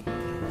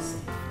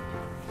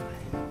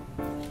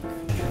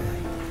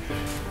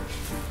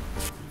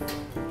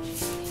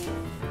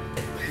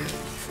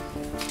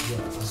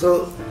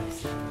 So,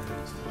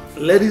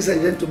 ladies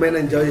and gentlemen,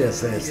 enjoy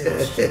yourselves.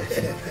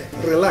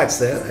 Relax,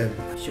 sir.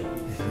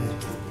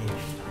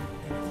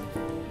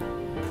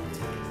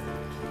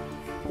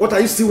 What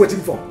are you still waiting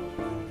for?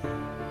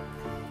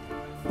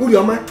 Who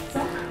am I?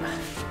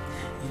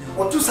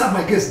 Or to serve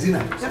my guest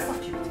dinner?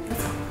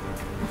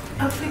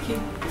 I'm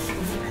thinking.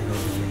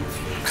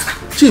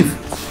 Chief,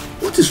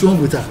 what is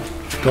wrong with her?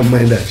 Don't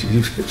mind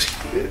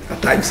her.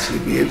 At times she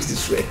behaves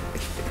this way.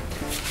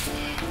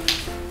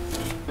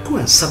 Go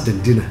and serve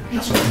them dinner.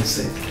 That's what I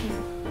said.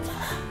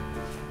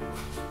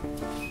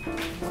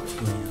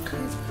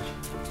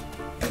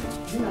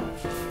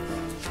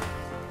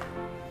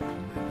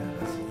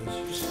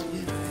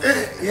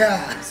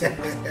 Yeah. So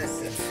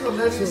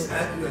ladies,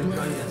 you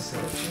enjoy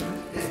yourself.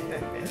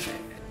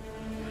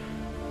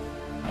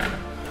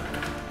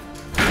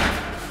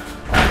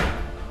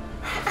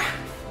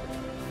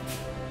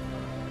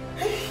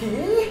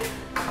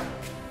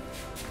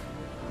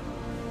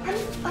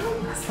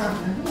 I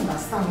don't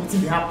understand what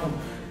will happen.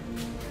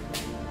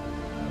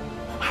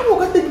 How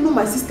Oga take know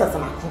my sisters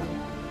and Akudi?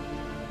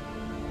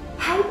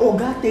 How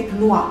Oga take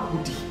know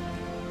Akudi?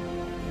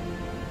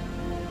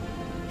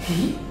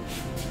 Hey?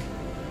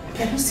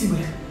 I don't see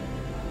where.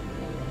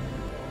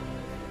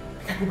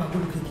 I can go back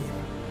and look again.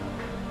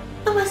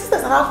 Now my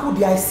sisters and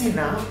Akudi I see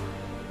now.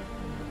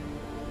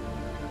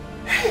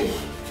 Hey!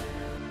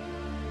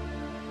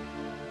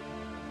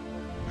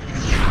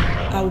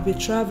 I will be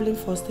traveling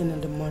first thing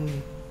in the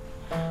morning,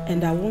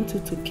 and I want you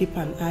to keep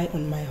an eye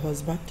on my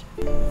husband.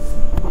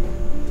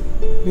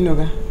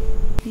 Minoga?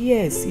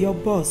 Yes, your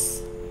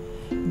boss.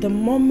 The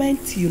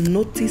moment you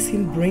notice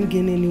him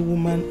bringing any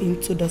woman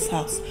into this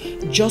house,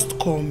 just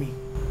call me.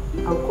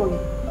 I'll call you.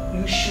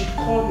 You should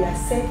call me. I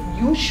said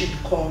you should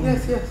call me.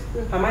 Yes.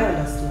 Am I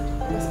understood?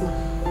 Yes,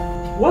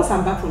 ma'am. Once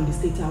I'm back from the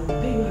States, I will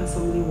pay you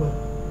handsomely well.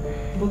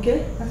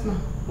 Okay? Yes,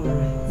 ma'am.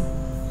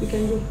 Alright. You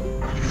can go.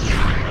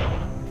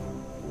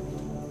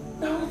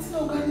 Now it's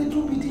not going to do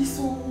with this.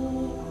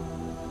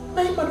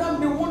 Now,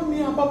 madam, they warn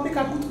me about make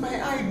I put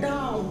my eye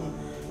down.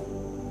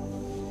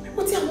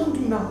 What do I want to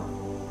do now?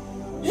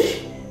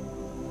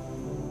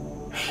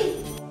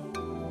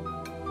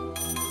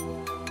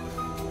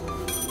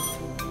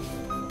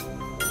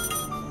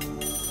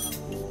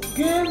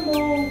 Game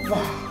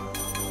over.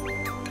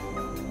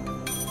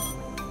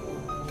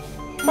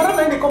 Madam,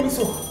 now they call me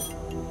so.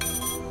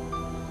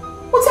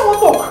 What's our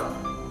talk?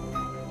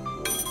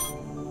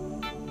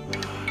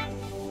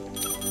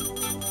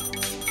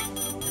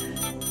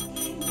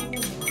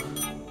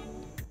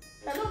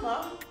 Hello, ma.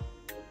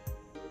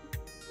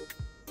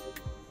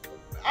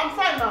 I'm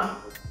fine, ma.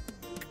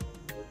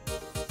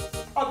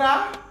 Oga?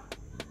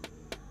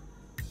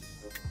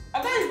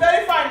 Oga is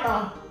very fine,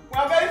 ma. We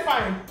are very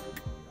fine.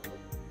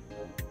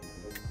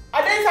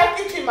 Are they inside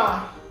kitchen,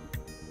 ma?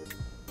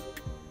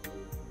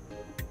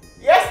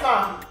 Yes,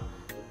 ma.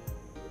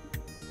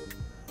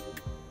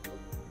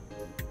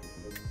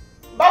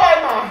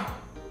 Bye-bye, ma.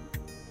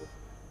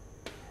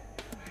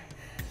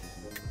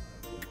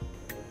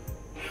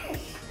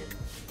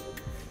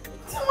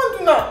 Someone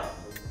do now.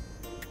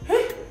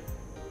 Hey?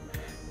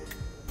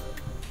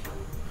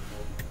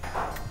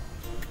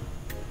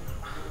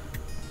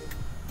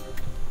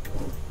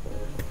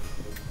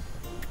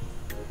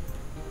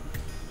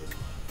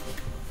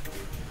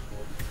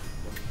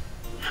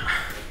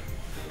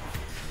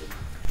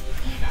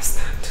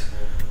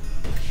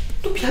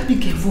 Don't be a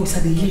big voice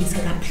at the ear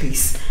inside that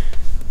place.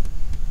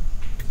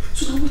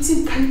 So now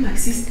waiting carry my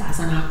sisters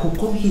and I could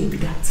come here with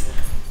that.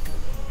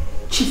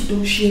 Chief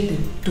don't share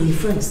them to your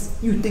friends.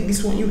 You take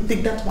this one, you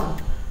take that one.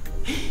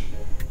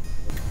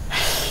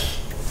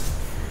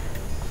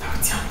 Now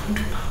what am I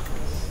do now?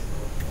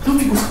 Don't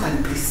you go scatter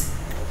the place.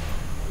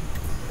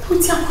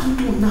 What am I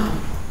do now?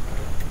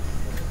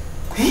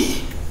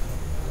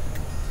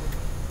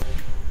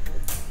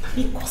 Let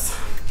me cause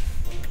her.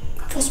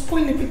 I was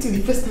spoiling everything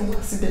the first time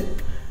I see them.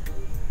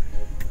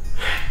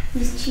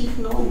 This chief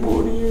now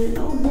body,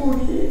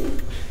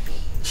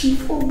 Chief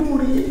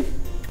Obori.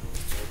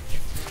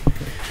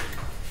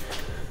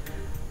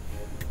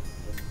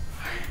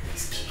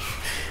 This chief.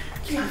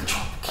 Kill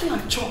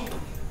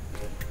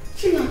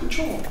and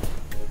chop.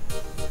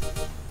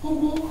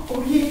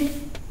 Oh yeah.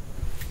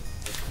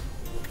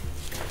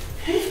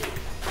 Hey.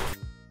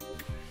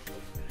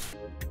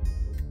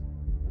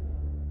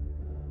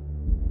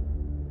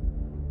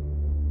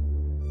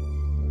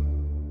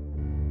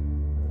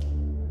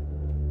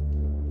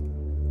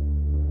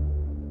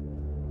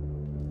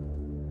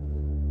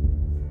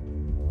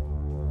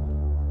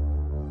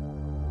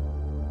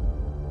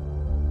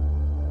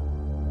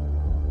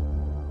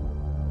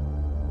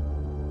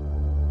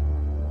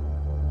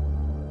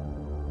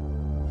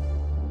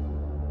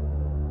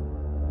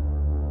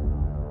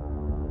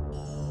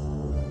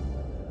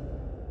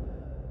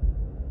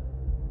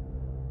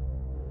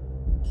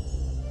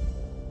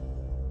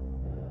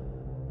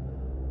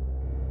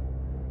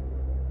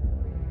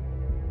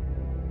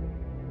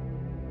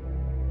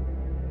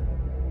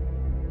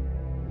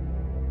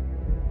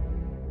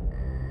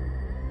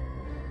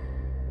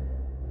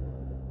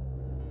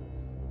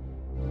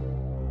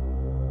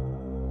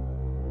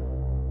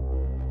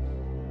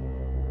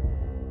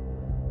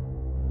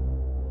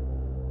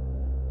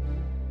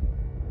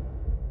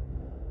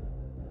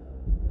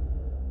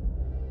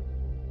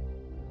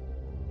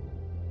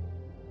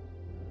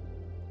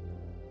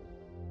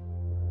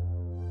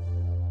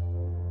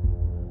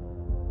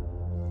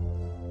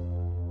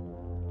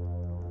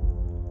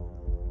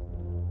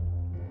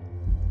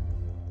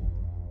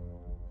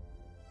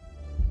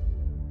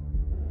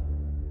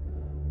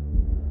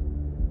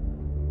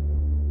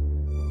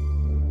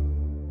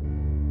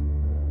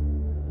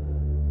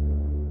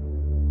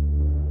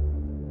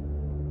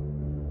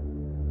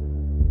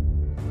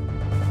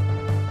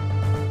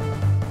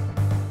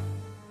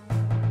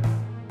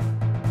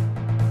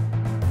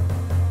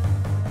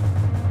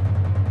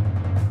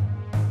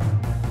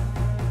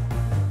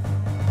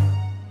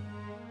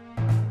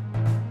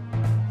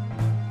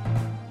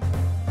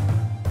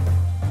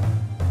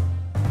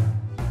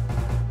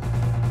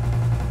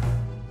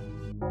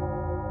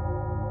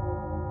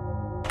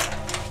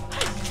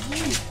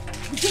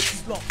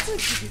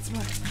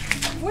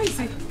 Where is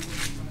he?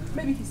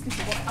 Maybe he's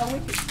sleeping, but I'll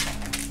wake him.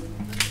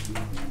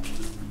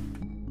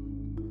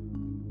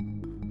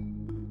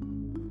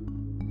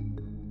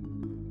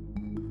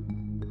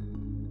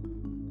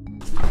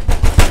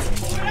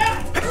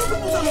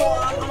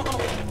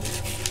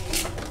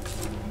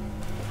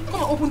 Come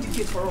on, open the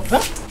gate for us.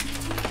 Huh?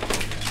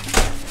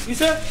 You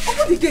said?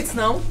 Open the gates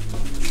now.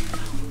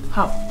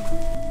 How?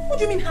 What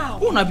do you mean how?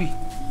 Who Nabi?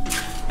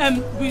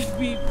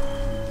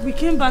 We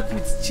came back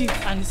with Chief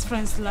and his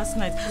friends last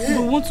night.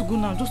 Yeah. We want to go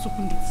now. Just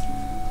open it.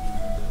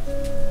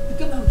 You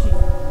came back with Chief?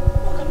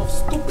 What kind of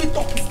stupid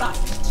talk is that?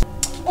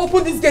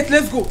 Open this gate,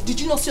 let's go. Did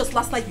you not see us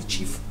last night with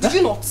Chief? Did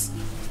you not?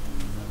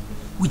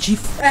 With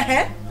Chief?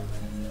 Uh-huh.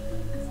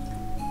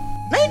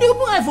 Now you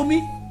open eye for me?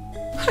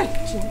 Hi,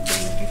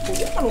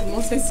 what kind of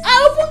nonsense? I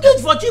open gate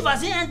for Chief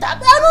as he enter. I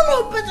don't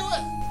know, but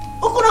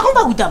Okuna come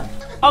back with them.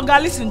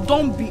 Oga, listen,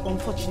 don't be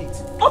unfortunate.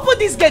 Open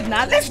this gate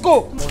now, let's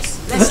go.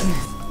 Let's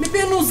move.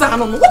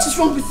 What is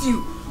wrong with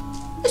you?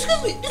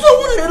 Excuse me, this is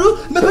what I do.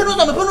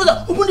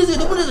 Mepenoza. Open this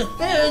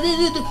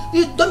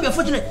gate, don't be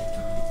unfortunate.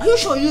 Are you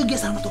sure you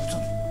guys are not up to?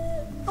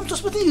 I'm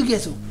suspecting you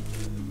guys.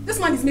 This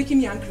man is making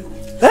me angry.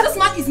 This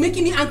man is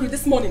making me angry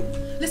this morning.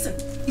 Listen,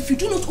 if you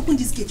do not open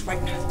this gate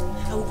right now,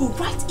 I will go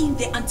right in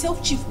there and tell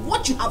Chief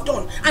what you have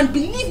done. And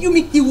believe you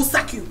me, he will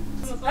sack you.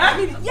 I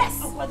mean it.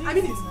 Yes, I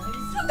mean it.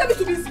 Don't tell me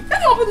to be easy. Let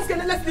me open this gate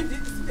and let's leave this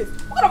place.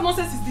 What kind of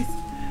nonsense is this?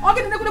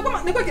 Okay,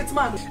 never get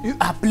man. You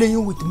are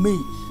playing with me,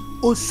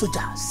 old soldier,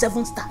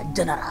 7-star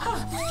general.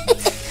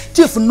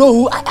 Chief know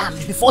who I am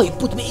before he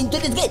put me into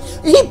this gate.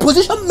 He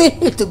positioned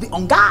me to be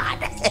on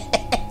guard.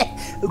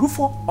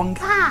 Rufo, on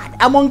guard.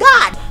 I'm on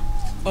guard.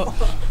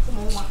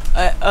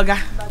 Oga,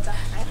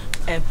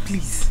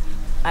 please,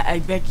 I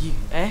beg you,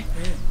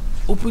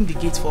 open the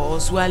gate for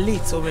us. We are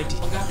late already.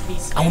 Oga,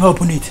 please. I want to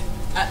open it.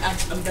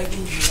 I'm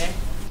begging you,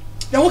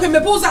 Then okay, me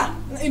posa.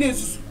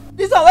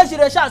 This is where she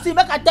dey shout. See,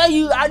 make I tell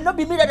you, I no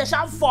be me that they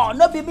shout for.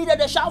 No be me that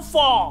they shout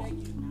for.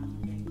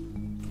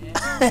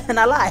 And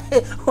I lie.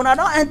 When I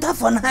don't enter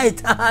for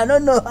night, I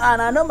don't know,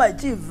 and I know my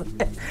chief.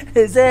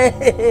 He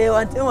say,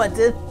 one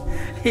thing,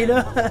 you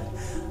know,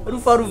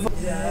 Rufa. What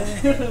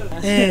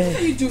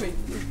are you doing?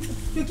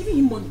 You're giving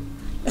him money.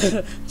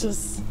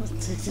 Just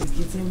take it.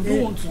 We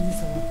don't want to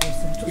miss our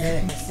person.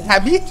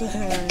 Happy?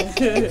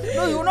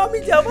 No, you will not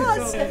meet your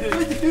boss.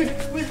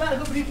 We better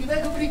go bring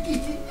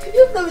it.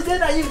 You know we say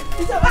that you.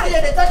 It's a bad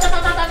idea.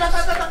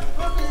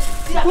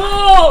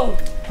 Whoa!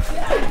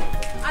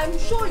 I'm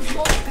sure you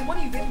know the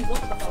money you gave me is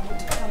not about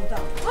money. Calm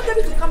down. Not tell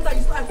me to calm down.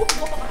 I hope you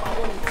don't talk about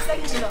money. You're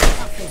telling me now.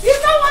 You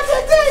know what you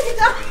did, you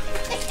know?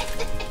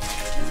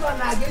 This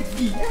one I get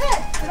me. You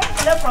don't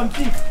collect from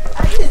thief.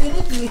 At least you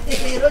need to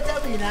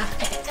rotate me now.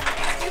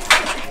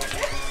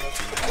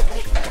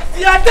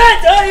 You're dead,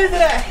 oh, you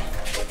there?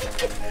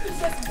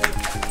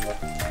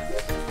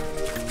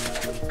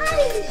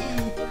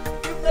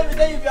 You tell me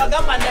that you be a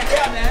gunman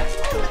there, man.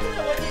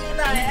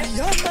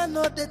 Uriyama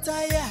no the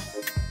tire.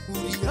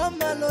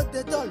 Uriyama no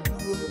the doll.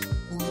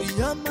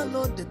 Uriyama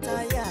no the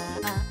tire.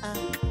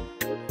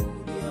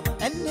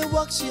 Any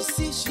work she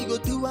see, she go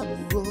do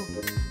am go.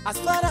 As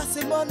far as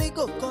the money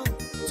go come,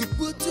 to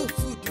put your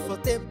food for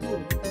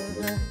table.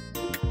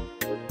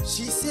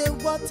 She say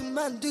what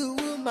man do,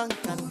 woman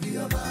can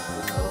do.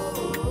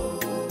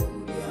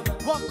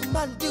 What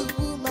man do,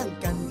 woman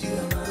can do.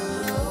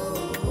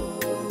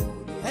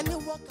 Any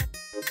work.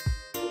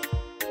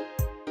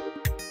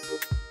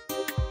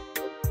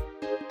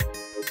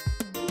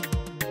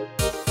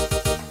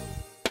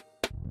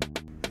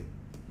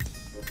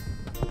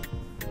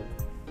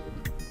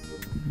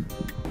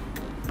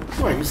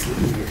 Why are you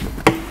sleeping here?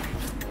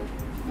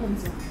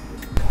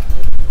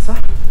 Sir?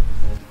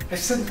 I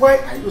said, why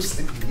are you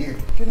sleeping here?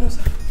 You know,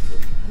 sir.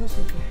 I don't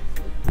sleep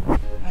here.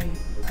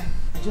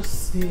 I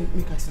just stay,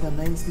 make I sit down,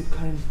 I ain't sleep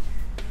carry me.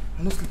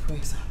 I don't sleep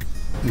here, sir.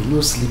 You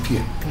no sleep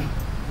here?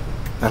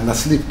 And the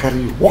sleep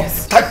carry you? What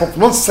type of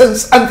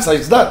nonsense answer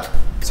is that?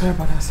 Sorry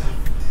about that, sir.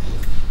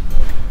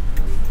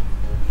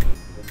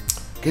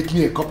 Get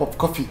me a cup of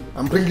coffee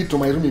and bring it to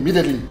my room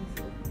immediately.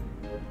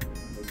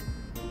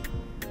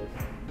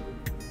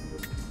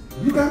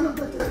 You cannot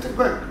go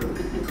back.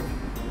 Get me coffee.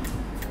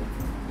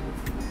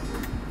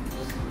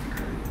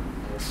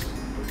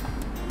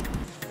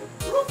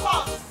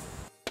 Rufus!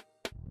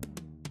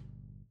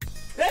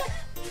 Eh?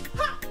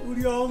 Ha!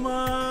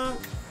 Urioma!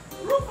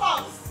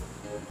 Rufus!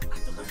 I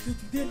talk about you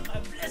today, my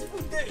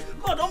blessed day.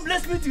 God don't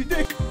bless me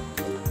today.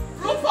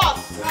 Rufus!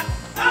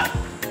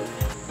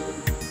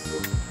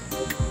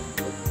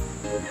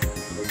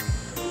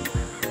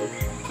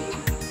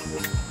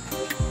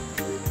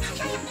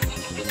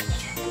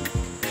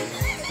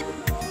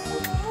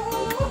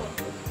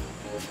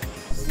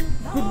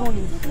 Good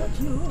morning.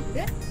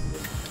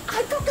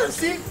 I don't can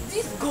say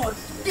this God,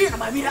 this is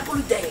my miracle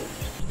day.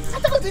 I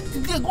don't think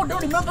today God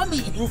don't remember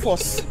me.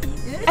 Rufus,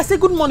 I say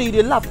good morning, you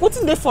dey laugh. What's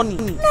in there funny?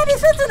 Now the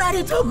certain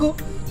I talk go,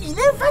 he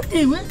never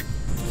dey well.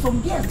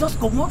 Some girls just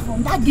come out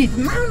from that gate.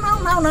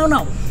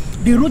 Now.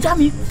 They roger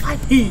me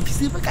 5 days.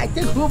 See, make I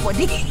take home for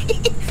this.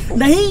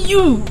 Now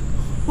you,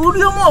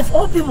 Urioma of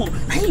all people,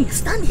 now you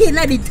stand here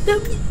now they tell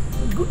me,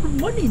 good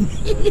morning,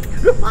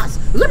 Rufus,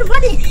 good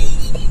morning.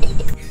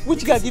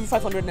 Which guy give you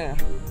 500 naira?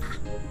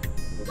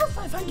 Those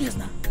 5 girls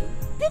now.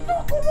 They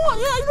don't come on.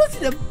 Yeah, you don't see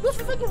them. Those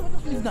 5 girls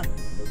just leave now.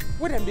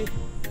 Where them they?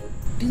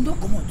 They don't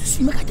come on.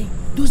 See, make I tell you,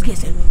 those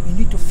girls, you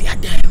need to fear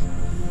them.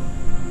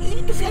 You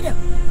need to fear them.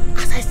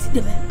 As I see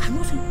them, I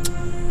know say,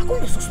 I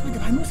can't suspect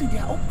them. I know say they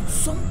are up to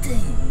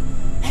something.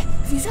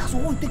 If you say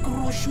someone take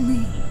rush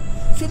me,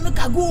 say make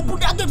I go open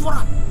that gate for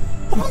her.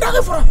 Open that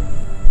gate for her.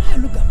 I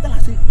look at them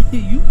and say,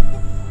 you,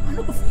 I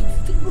know go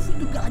fit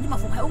to garage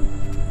from my own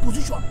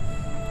position.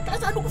 I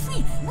As I look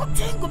free,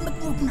 nothing go make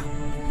me open now.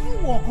 You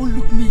walk on,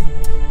 look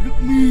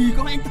me,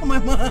 come enter my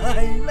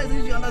mind. Let's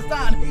see, you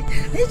understand.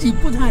 Then she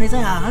put her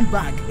inside her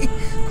handbag.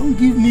 Come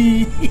give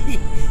me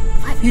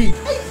 5 hits.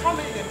 Hey, how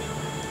many them?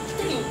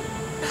 Tell you,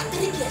 there are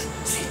 3 girls.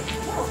 See,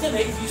 one of them,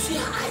 if you see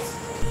her eyes,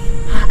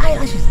 her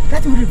eyelashes,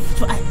 that's what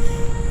to eye.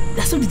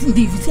 That's what the thing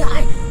they, if you see her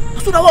eye.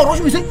 So that one rush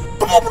me say,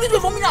 come on, put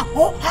it for me now.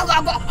 Oh,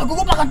 I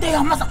go back and tell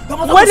your master.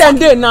 Where them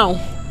there now?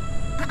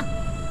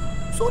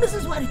 So this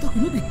is why they talk.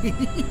 You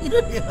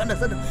don't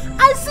understand.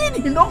 I said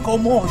he don't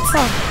come on.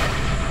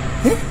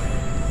 Eh?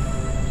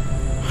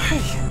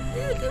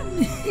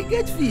 He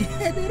get fee.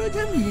 They don't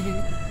tell me.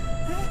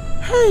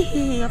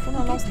 Hey, I found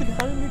a last sleep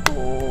carry me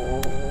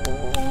go.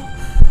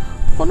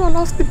 I found a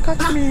last sleep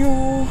catch me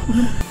yo.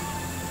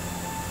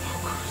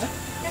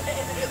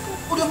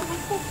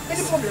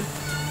 Any problem?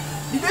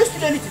 Did they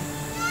steal anything?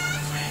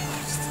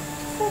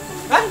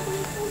 Huh?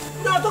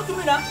 No, talk to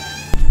me now.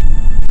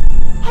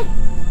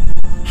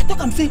 I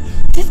talk and say,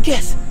 these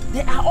girls,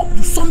 they are up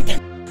to something.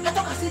 I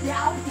talk and say, they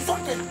are up to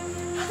something.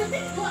 I say, they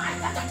do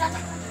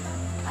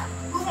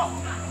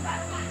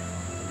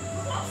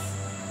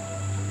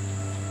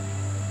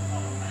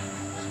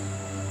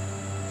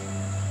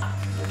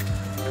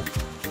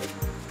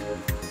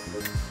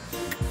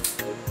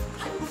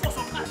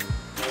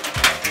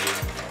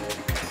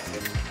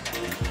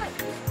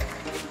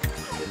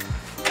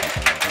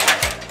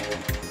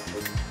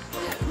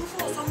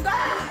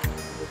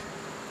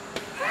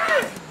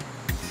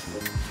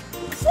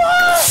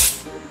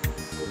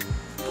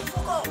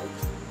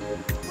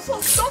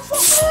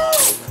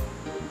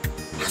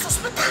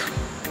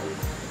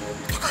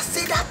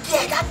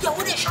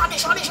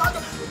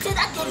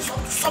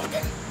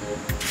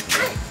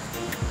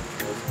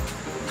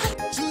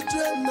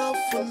Children now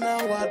for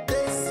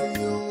nowadays,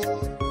 yo.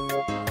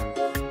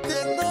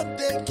 They know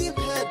they keep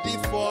heady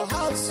for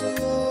house,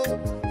 yo.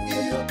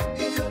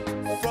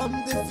 From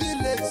the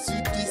village to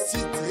the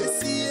city,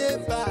 see a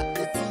bar,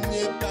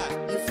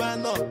 if I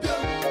know,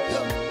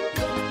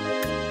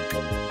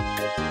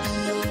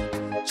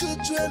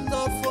 children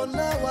now for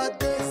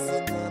nowadays,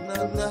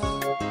 na.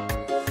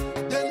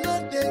 They know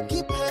they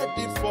keep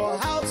heady for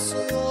house,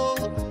 yo.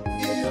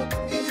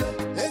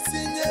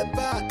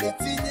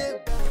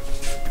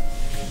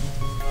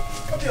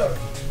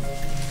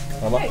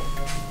 Mama. Hey,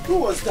 who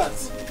was that?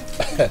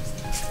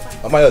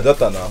 Mama, your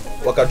daughter now.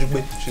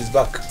 Wakajugbe, she's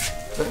back.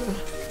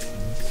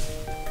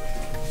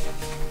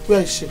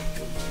 Where is she?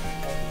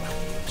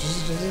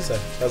 She's inside.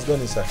 She has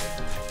gone inside.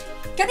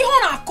 Can you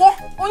hold a call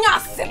on your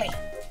silly?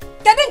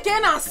 Can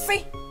I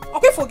say?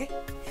 Okay, forget.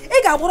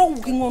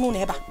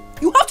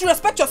 You have to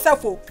respect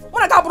yourself.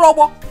 When I got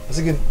brobo. It's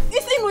in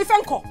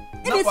Wifenko.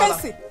 In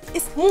Wifensi.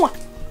 It's Mua.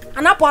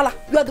 And Apola,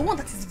 you are the one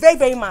that is very,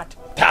 very mad.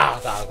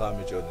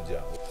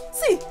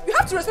 See, you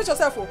have to respect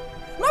yourself.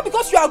 Not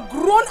because you are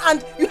grown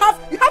and you have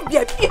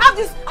beard. You have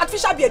this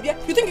artificial beard.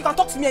 You think you can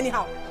talk to me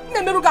anyhow.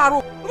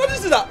 What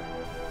is that?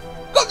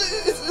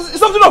 Is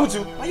something wrong with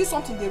you? Are you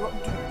something they do?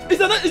 Is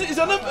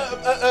your name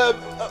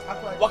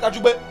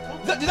Wakajugbe?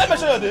 Did I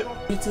mention your name?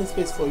 Meeting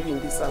space for you in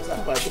this house,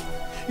 Akwado.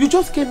 You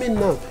just came in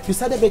now. You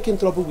started making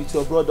trouble with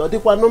your brother.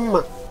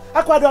 Mama,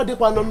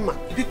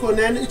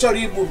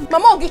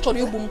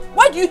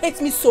 why do you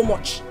hate me so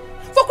much?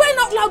 For crying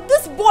out loud,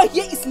 this boy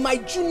here is my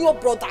junior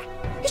brother.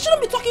 He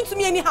shouldn't be talking to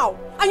me anyhow.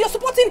 And you're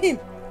supporting him.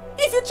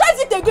 If he tries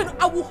it again,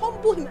 I will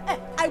humble him.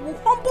 I will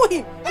humble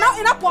him. Now,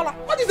 in Apola.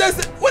 What did I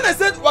say? When I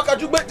said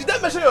Wakajugbe, did I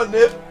mention your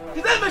name?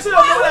 Did I mention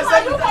your name when I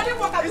said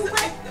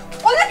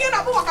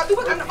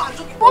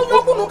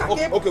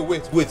Okay,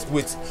 wait.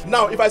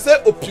 Now, if I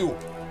say Opio,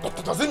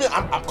 does it mean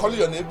I'm calling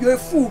your name? You're a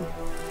fool.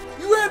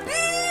 You are a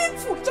big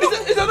fool.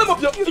 Is your name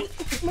Opio?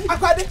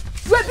 Akwade,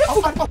 you are a big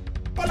fool.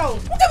 Follow.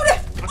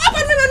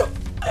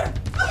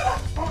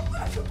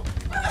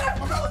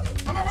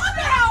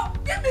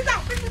 Get me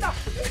down.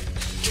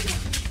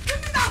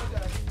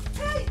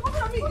 Hey,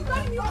 open me. You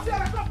carry me off here.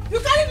 You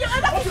carry me off.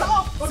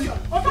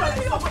 You carry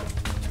me off.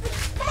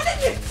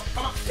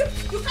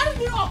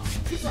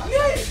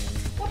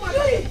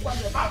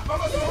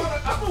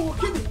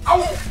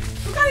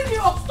 You carry me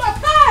off. Stop.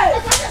 Hey.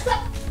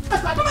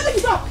 Come on, let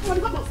me go.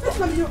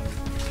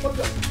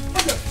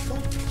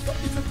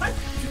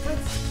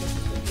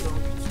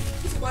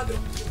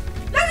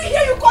 Let me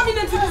hear you coming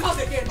into this house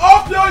again.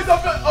 Opio is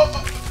up.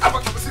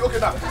 See, okay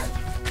now.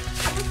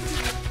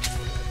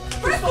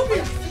 Very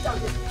stupid.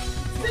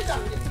 Sit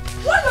down.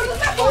 What do you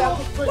say?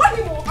 What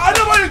do you? I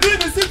know what you're doing in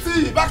the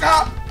city. Baka,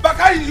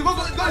 you go.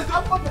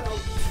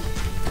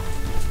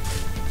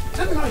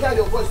 Let me not hear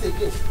your voice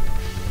again.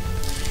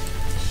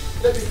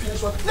 Let me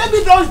finish what. Let me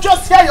not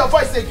just hear your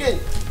voice again.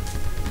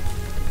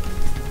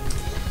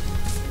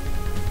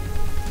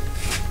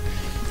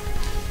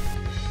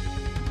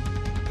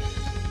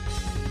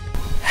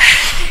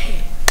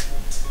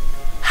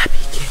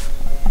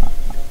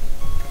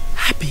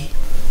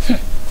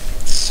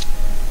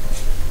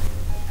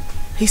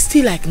 It's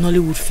still like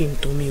Nollywood film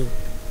to me.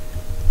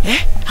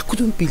 I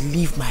couldn't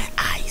believe my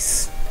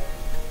eyes.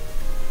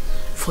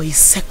 For a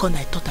second,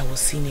 I thought I was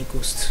seeing a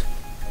ghost.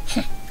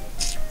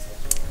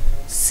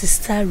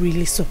 sister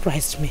really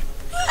surprised me.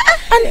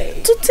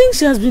 And to think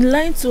she has been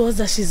lying to us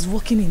that she's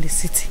working in the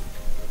city.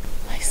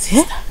 My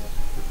sister?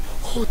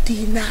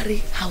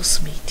 Ordinary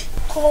housemaid.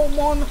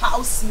 Common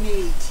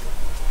housemaid.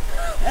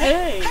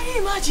 Hey. Can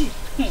you imagine?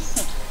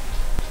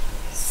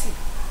 See,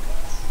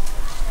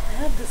 I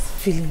have this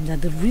feeling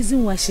that the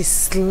reason why she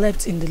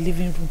slept in the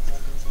living room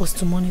was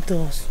to monitor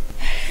us.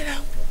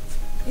 Now,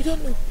 you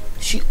don't know.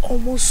 She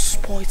almost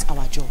spoiled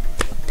our job.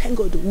 Thank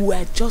God we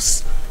were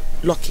just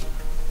lucky.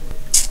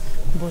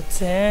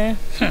 But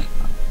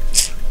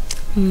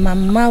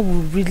Mama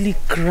will really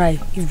cry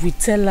if we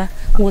tell her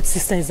what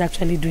sister is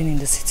actually doing in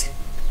the city.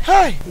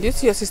 Hi, do you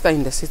see your sister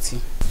in the city?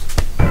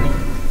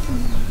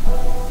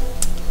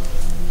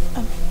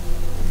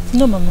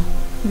 No, Mama,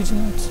 we do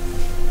not.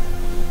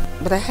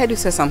 But I heard you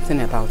say something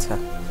about her.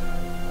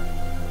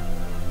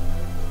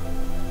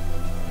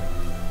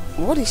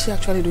 What is she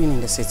actually doing in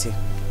the city?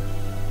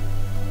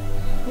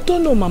 We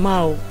don't know,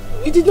 Mama.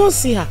 We did not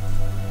see her.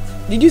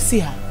 Did you see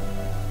her?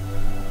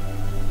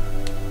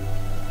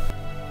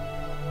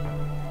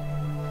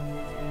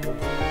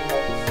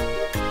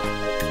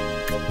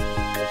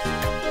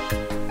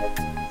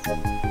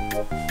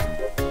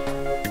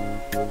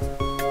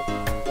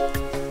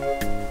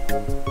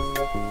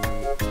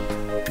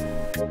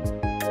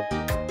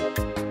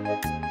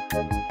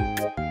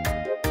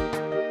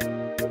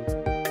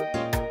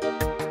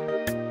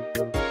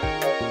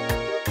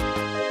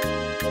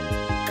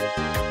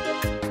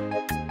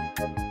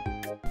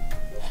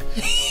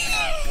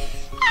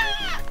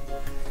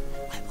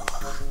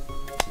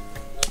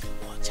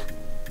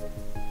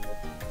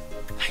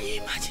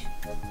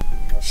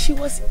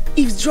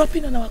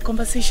 Eavesdropping on our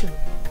conversation.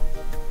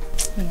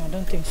 No, I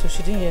don't think so.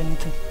 She didn't hear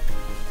anything.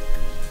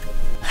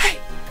 Hey!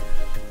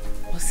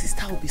 Our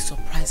sister will be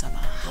surprised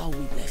about how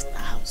we left the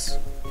house.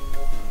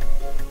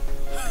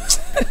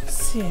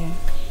 See,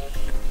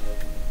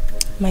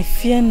 my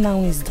fear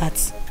now is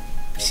that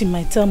she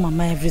might tell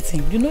Mama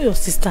everything. You know your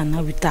sister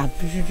now with her.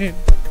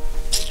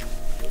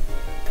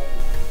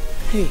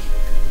 Hey.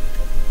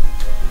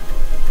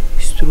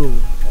 It's true.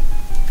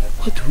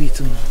 What do we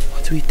do now?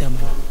 What do we tell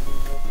Mama?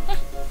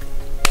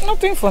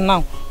 Nothing for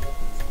now.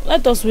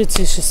 Let us wait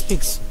till she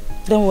speaks.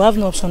 Then we'll have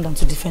no option than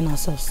to defend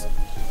ourselves.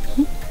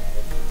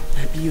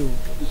 Abio.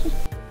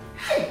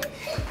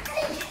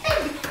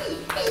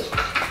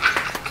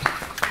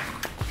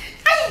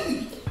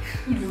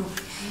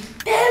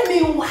 Tell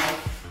me why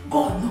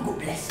God no go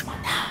bless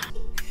Madam.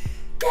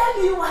 Tell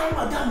me why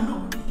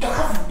Madam no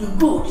have the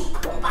good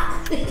come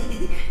back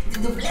to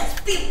bless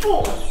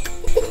people.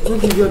 Don't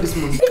give you all this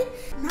money.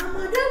 Now,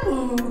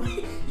 Madam,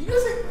 you know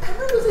say I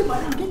don't say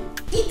Madam get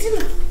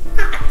eating.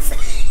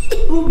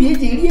 Madam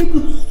give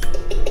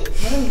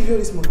you all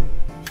this money.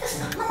 Yes,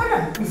 no,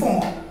 Madam.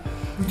 Before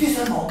you just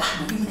say no,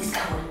 God give me this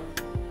car.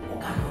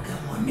 God no get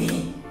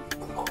money.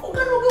 God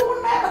no get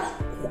money.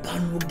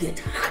 God no get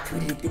heart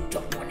when you take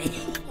your money.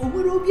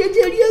 God get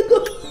Jeriego.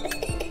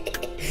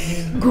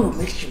 God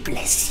makes you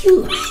bless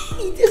you.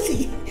 You just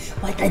see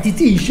what I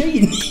did is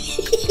showing.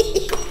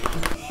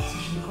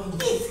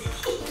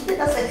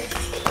 That's it.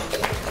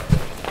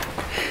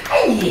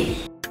 Hey.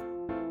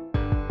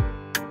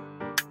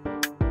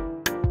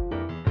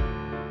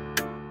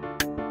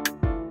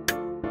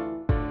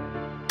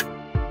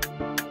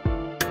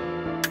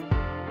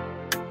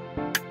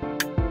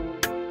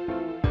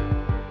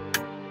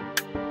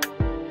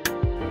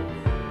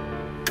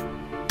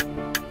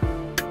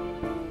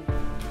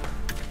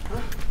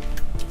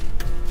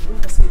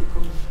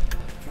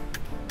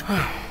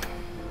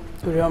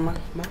 Urioma,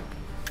 ma,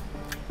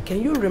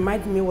 can you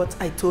remind me what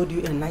I told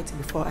you a night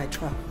before I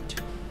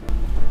traveled?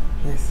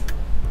 Yes.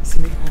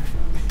 See,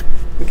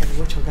 we can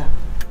watch your girl.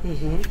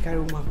 Carry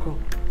woman come.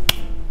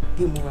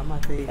 Give more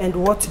matter. And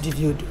what did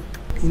you do?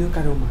 You know,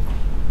 carry woman.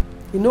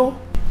 You know?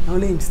 I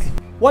only him sleep.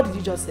 What did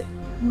you just say?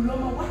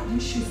 Urioma, why did you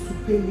choose to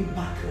pay me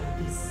back like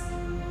this?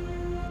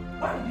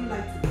 Why did you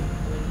lie to me?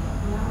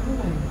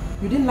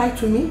 You didn't lie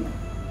to me?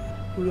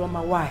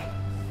 Urioma, why?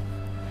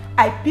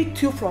 I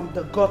picked you from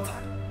the gutter.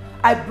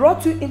 I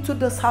brought you into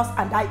this house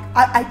and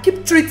I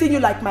keep treating you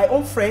like my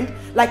own friend,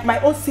 like my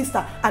own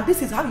sister, and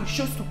this is how you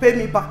choose to pay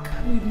me back.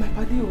 My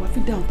body, I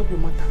feel down on top of your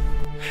matter.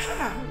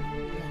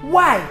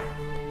 Why?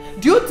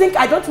 Do you think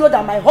I don't know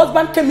that my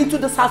husband came into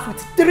this house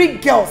with 3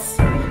 girls?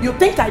 You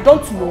think I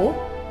don't know?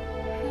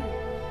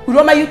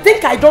 Uroma, you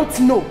think I don't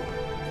know?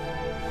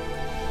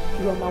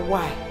 Uroma,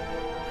 why?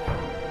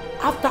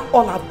 After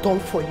all I've done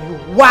for you,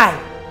 why?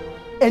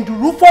 And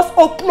Rufus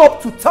opened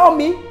up to tell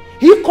me,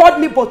 he called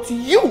me, but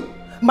you,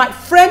 my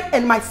friend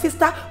and my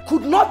sister,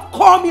 could not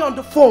call me on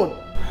the phone.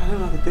 I don't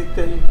know how to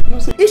tell you.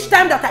 Each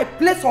time that I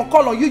place on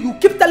call on you, you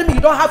keep telling me you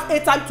don't have a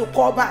time to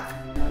call back.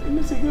 You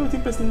know, say, you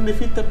think person, the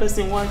fit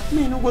person want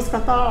me no go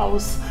scatter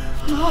house.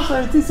 So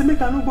I think say make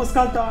I no go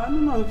scatter. I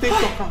don't know how to take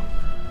talk.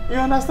 You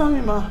understand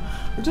me, ma?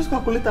 You just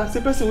calculate and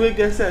say person will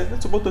get sense.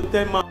 That's about to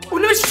tell ma.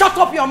 Will you shut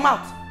up your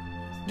mouth?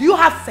 Do you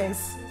have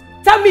sense?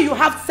 Tell me you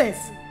have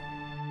sense.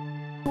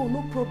 No,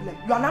 no problem.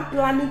 You are not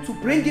planning to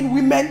bring in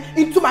women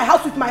into my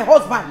house with my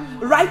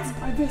husband, right?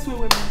 I guess we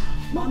will.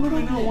 No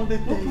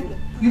problem.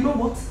 You know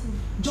what?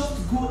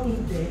 Just go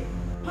in there,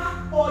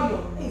 pack all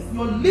your things.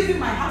 You're leaving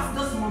my house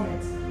this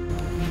moment.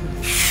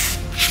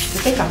 You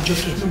think I'm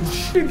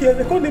joking?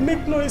 They're going to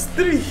make noise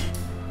 3.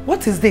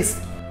 What is this?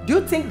 Do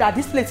you think that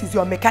this place is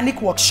your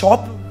mechanic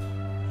workshop?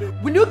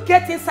 Will you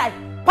get inside,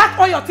 pack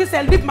all your things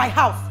and leave my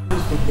house?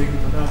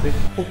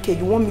 Okay,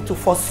 you want me to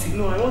force you?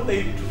 No, I want to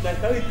tell you the truth. I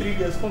carry 3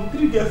 girls. Come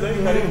 3 girls, then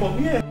you carry from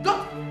here.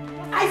 Don't!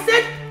 I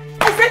said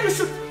you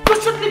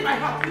should leave my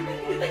house.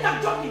 You think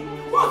I'm joking?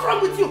 What's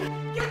wrong with you?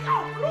 Get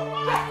out!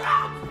 Get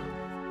out!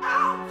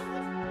 Out!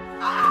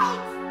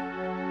 Out!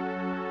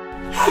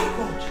 My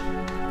God!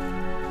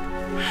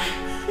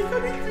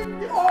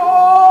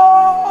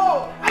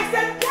 Oh! I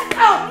said get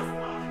out!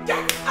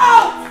 Get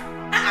out!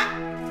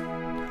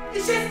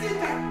 Is she still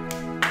there?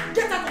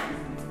 Get out of here!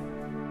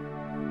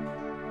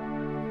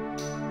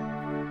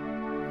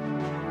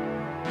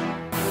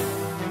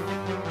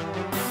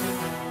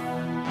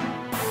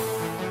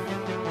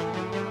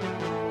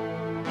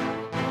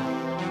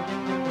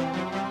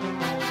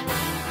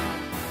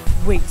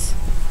 Wait.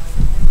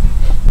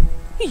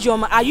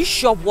 Ijoma, are you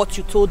sure of what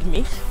you told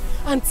me?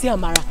 Auntie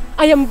Amara,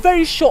 I am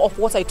very sure of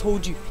what I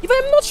told you. If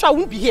I am not sure, I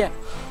won't be here.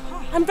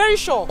 I'm very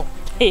sure.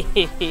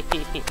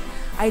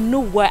 I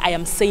know why I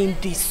am saying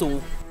this,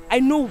 so. I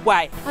know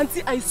why.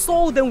 Auntie, I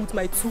saw them with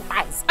my 2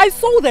 eyes. I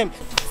saw them.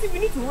 See, we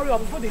need to hurry up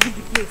before they leave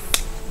the place.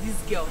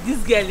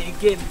 This girl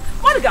again.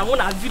 What do I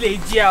want a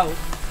village here?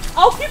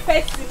 I'll keep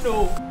it,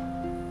 no.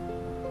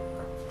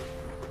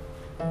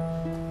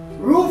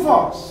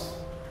 Rufus!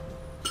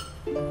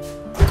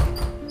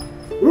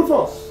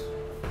 Rufus!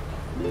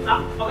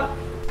 Okay.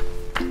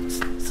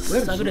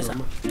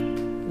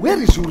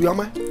 Where is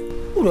Uriama?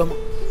 Uriama,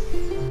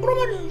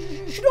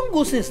 she don't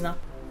go since now.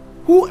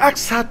 Who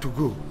asked her to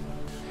go?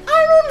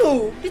 I don't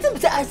know. You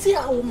think I see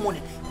her own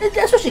money.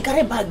 That's why she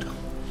carry bag.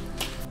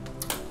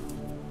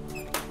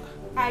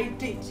 I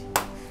did.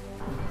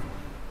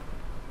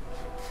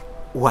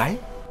 Why?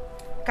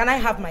 Can I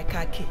have my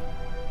car key?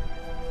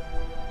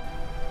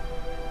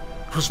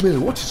 Rosemary,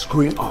 what is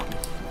going on?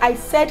 I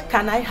said,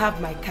 can I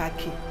have my car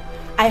key?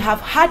 I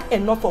have had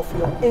enough of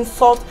your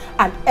insults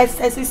and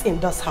excesses in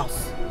this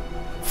house.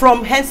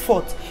 From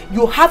henceforth,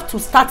 you have to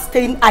start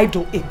staying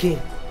idle again.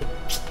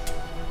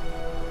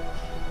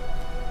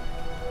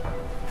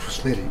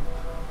 Rosemary,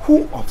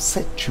 who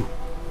upset you?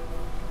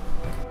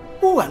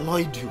 Who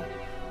annoyed you?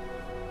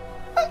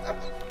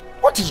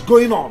 What is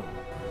going on?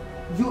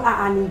 You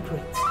are an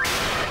ingrate.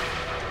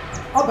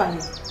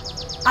 Obani,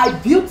 I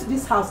built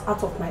this house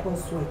out of my own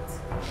sweat.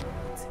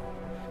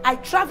 I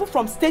travel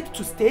from state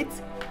to state,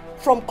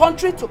 from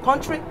country to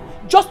country,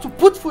 just to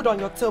put food on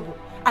your table.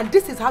 And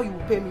this is how you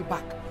will pay me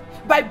back.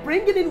 By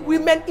bringing in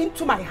women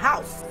into my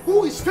house.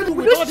 Who is feeding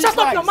with all these lies?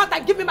 Shut up your mouth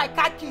and give me my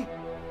car key.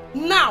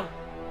 Now.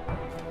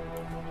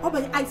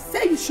 Obani, I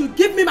say you should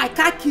give me my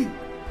car key.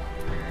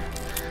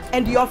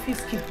 And the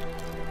office key.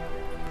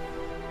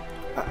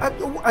 You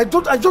are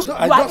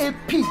a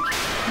pig.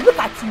 Look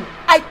at you.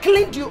 I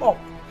cleaned you up.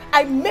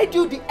 I made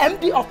you the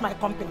MD of my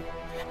company.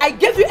 I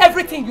gave you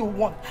everything you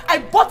want. I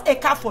bought a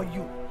car for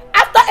you.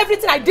 After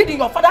everything I did in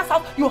your father's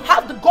house, you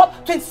have the gall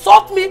to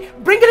insult me,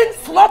 bringing in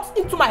sluts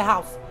into my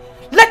house.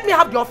 Let me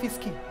have the office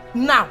key.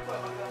 Now.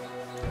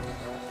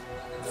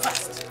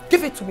 Fast.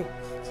 Give it to me.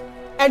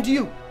 And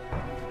you.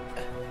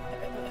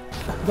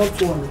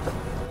 Don't worry.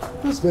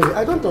 Rosemary,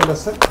 I don't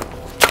understand.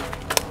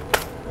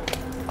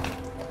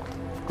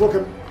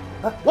 Okay.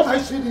 Huh? What are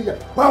you saying here?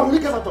 Why will we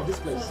get out of this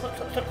place?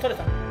 Sorry,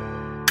 sir.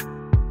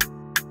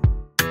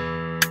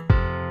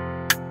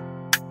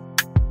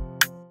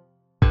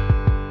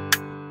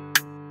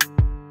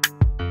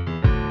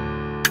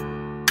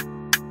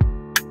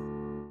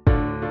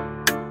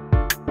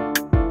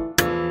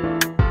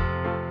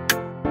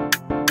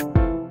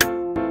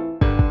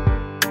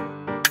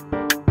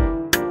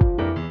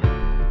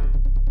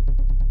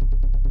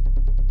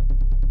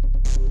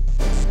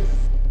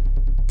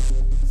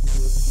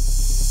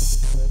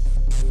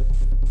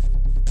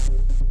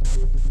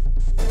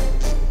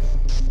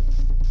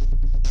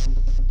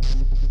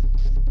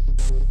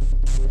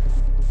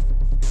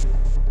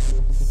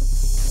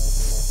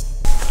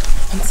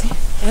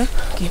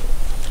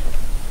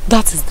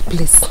 That is the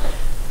place.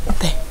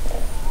 There.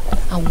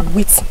 I will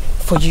wait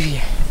for you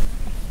here.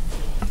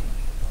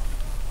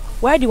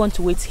 Why do you want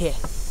to wait here?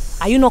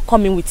 Are you not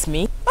coming with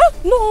me?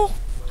 No.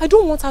 I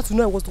don't want her to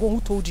know I was the one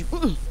who told you.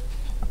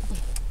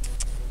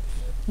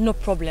 No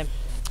problem.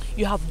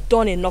 You have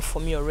done enough for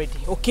me already,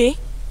 okay?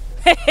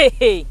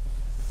 Hey.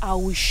 I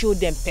will show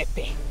them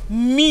Pepe.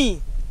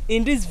 Me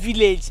in this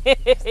village.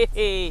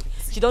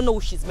 She don't know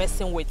who she's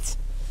messing with.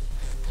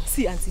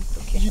 See, Auntie,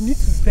 okay. You need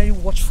to be very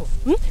watchful.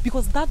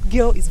 Because that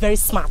girl is very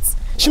smart.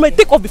 She might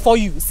take off before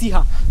you see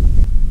her.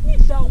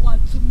 Leave that one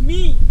to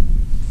me.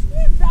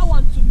 Leave that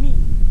one to me.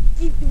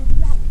 If they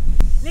like,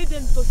 let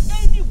them go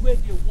anywhere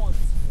they want.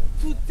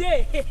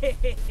 Today,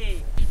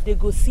 they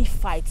go see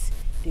fights,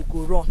 they go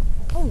run.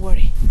 Don't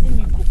worry, let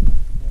me go.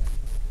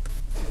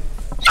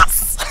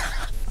 Yes!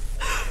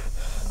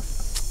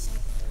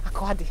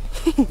 Akwadi,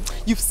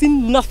 you've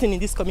seen nothing in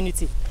this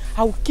community.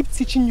 I will keep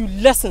teaching you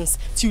lessons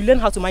till you learn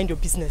how to mind your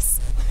business.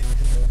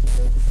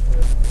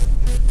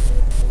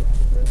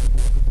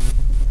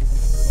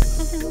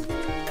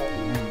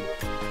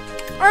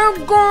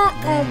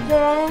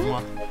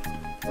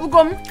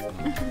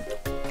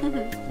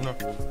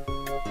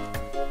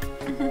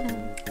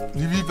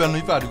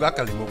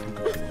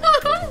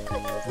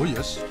 Oh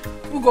yes.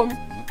 Ugom,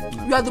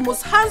 you are the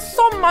most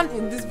handsome man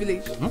in this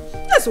village.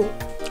 Yes,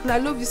 and I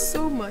love you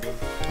so much.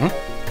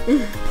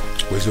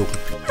 Where's your?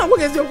 I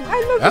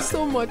love you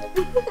so much.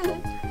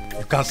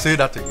 You can't say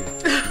that again.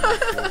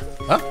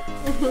 Huh?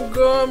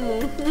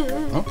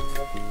 Huh?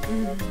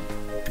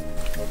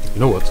 You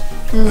know what?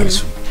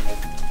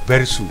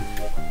 Very soon,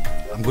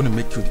 I'm going to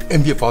make you the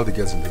envy of all the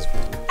girls in this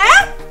village.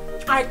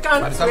 I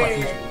can't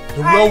wait.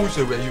 You know which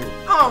way were you?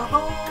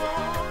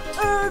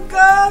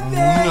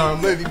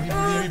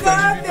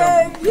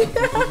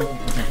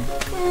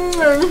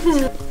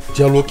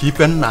 Jello keep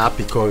a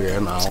nappy courier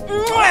now.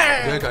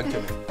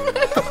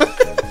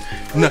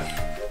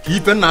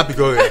 Keep a nappy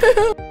courier.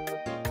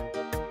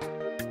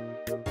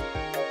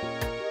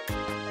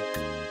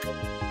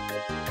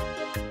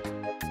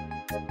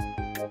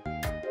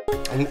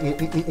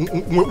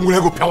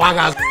 We'll go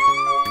Pawagas.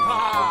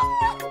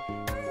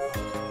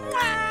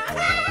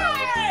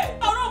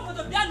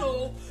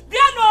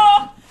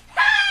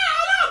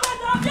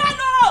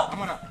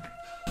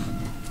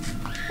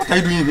 What are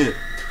you doing here?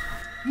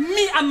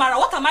 Me, Amara,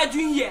 what am I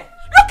doing here?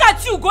 Look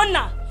at you,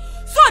 Gonna.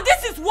 So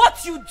this is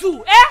what you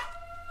do, eh?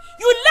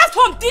 You left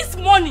home this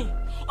morning.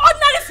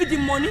 Ordinary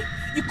feeding money,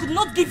 you could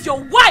not give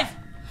your wife.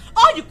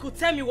 All you could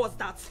tell me was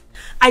that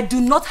I do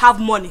not have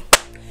money.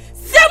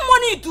 Same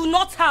money you do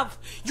not have,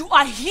 you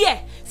are here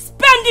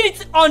spending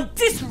it on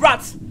this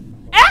rat.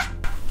 Eh?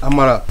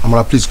 Amara,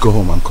 please go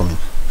home. I'm coming.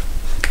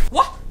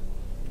 What?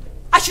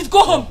 I should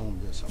go home?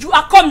 Yes, you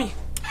are coming.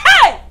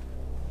 Hey!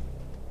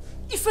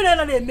 If you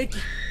don't make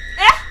it,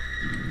 eh?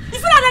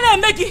 If you don't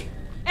make it,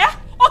 eh?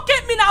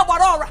 Okay, me now,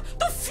 Barora.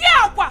 To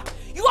fear,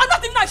 you are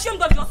not even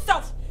ashamed of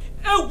yourself.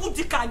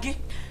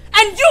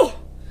 And you,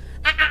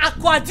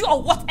 Akwadi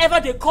or whatever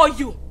they call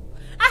you.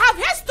 I have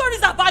heard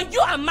stories about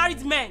you and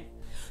married men.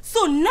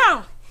 So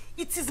now,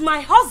 it is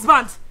my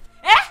husband.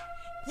 Eh?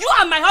 You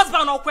are my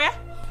husband, okay?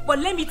 But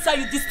let me tell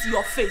you this to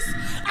your face.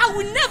 I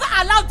will never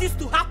allow this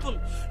to happen.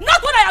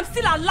 Not when I am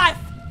still alive.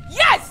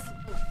 Yes!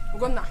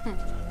 Ugonna,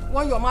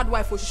 when your mad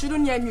wife, she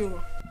shouldn't hear me.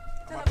 Don't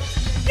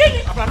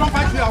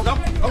fight me.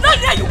 Not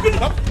hear you, Billy.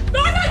 No,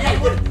 not hear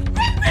you.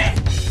 Leave me!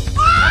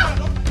 Ah!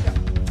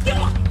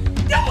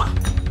 Dewa!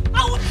 I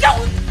will deal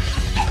with you.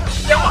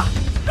 Dewa!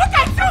 Look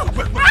at you!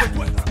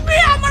 Me,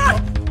 Amara!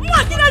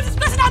 What did I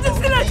discuss out this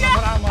village?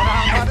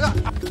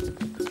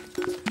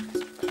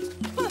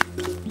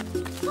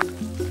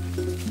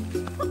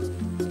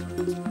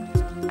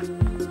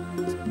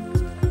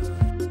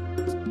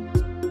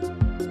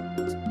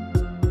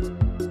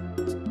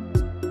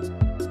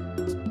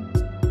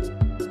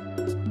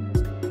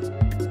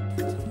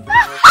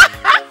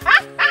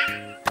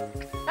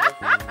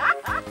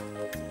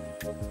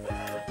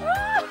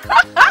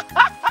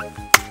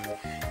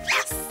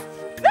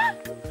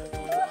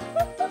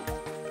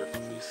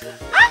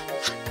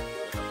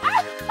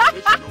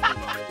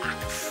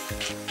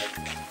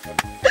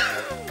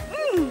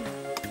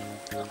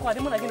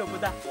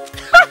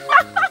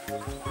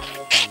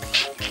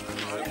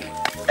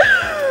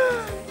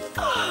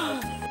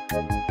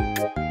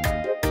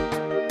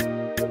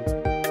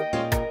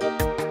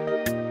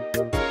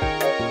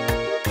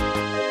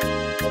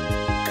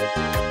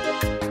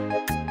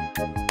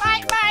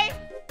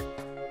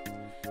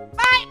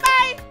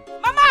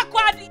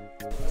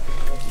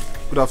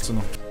 Good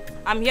afternoon.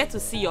 I'm here to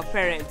see your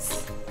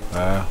parents.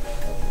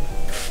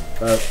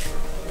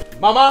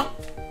 Mama!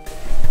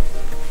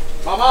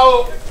 Mama!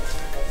 Oh.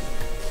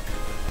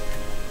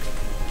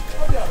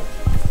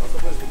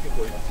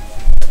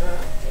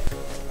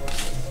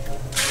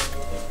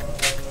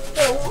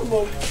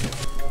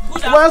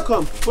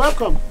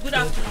 Welcome. Good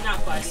afternoon,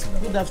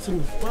 Akwadi. Good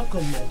afternoon.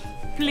 Welcome, man.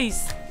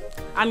 Please,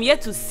 I'm here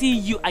to see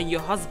you and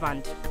your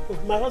husband. Oh,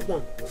 my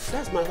husband?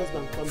 That's my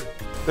husband coming.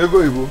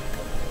 Ibo.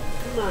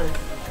 Man.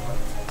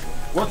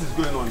 What is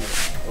going on here?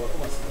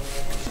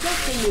 She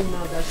just told me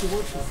now that she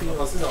wants to see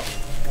us.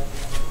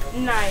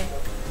 Nai.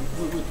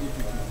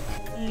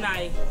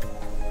 Nai.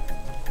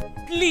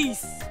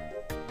 Please.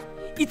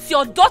 It's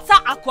your daughter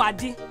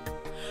Akwadi.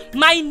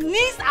 My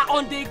knees are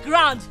on the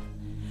ground.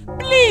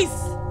 Please.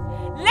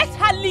 Let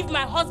her leave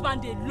my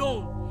husband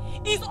alone.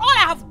 It's all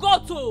I have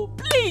got to.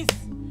 Please.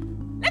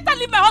 Let her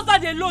leave my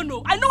husband alone.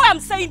 No. I know why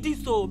I'm saying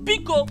this. So.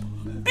 Biko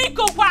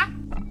wa.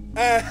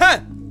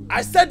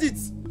 I said it.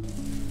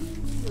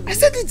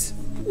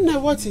 Now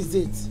what is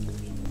it?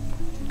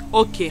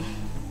 Okay.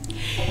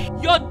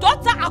 Your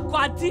daughter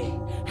Akwadi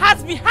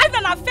has been having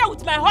an affair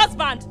with my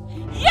husband.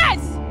 Yes!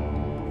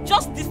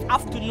 Just this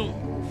afternoon.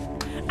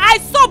 I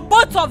saw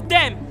both of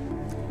them.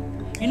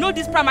 You know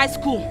this primary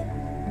school?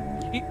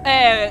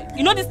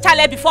 You know this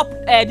toilet before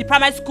the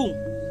primary school?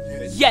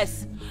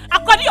 Yes.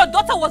 Akwadi, your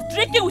daughter was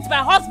drinking with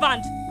my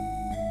husband.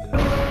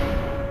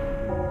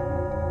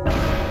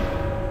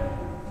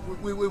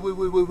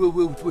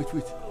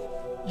 Wait.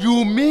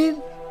 You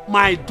mean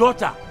my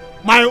daughter,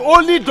 my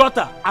only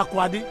daughter,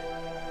 Akwadi,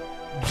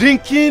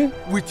 drinking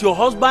with your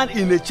husband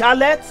in a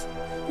chalet?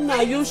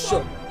 Are you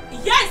sure?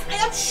 Yes, I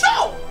am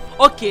sure.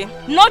 Okay,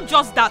 not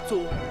just that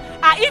oh.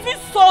 I even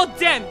saw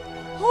them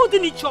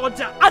holding each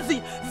other as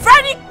in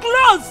very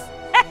close.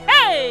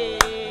 Hey.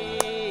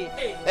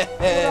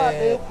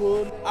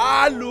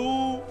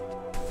 Alu.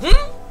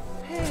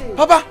 Hey.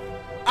 Papa,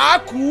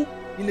 Aku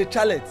in a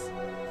chalet.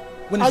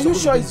 Are you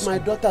sure it's my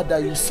daughter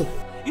that you saw?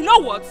 You know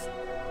what?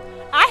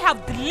 I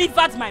have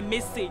delivered my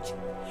message.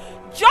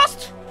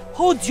 Just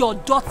hold your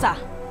daughter.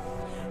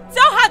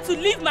 Tell her to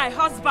leave my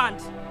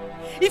husband.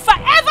 If I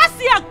ever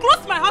see her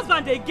close my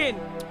husband again,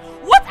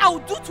 what I will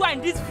do to her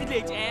in this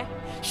village,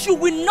 she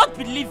will not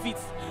believe it.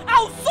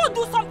 I will so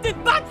do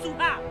something bad to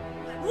her.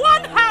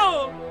 One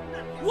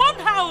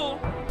how?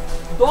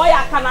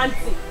 Doya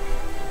Kananti.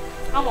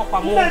 I'm up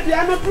a more.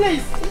 Diana,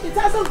 please. It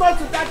hasn't gone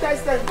to that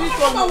extent.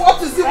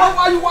 What is it? Why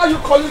are you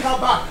calling her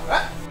back?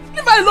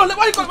 Leave her alone.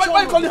 Why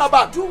are you calling her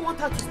back? Do you want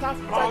her to start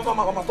fighting?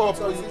 Mama, stop.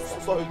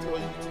 Sorry.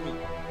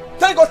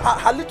 Thank God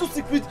her little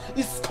secret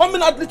is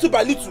coming out little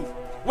by little.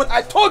 When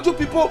I told you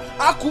people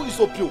Aku is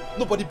Opio,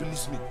 nobody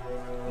believes me.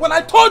 When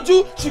I told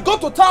you she go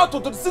to town to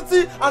the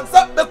city and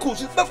sell Beku,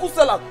 she's Beku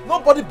seller,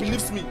 nobody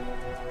believes me.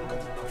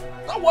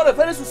 Don't worry,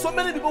 very soon so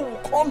many people will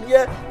come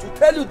here to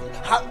tell you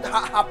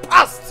her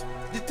past.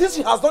 The things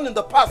she has done in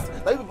the past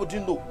that people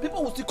didn't know.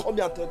 People will still come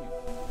here and tell you.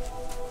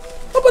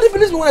 Nobody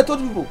believes me when I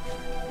told you people.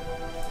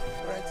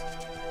 Right?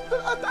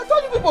 I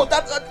told you people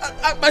that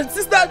my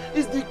sister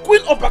is the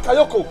queen of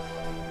Bakayoko.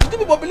 Do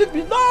people believe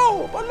me?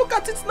 No, but look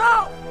at it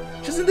now.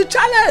 She's in the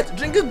chalet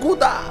drinking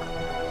Gouda.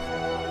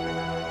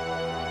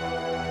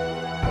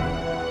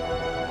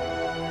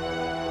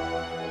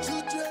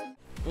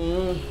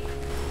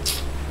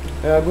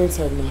 I are going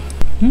inside now.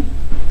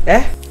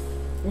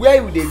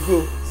 Where would they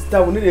go?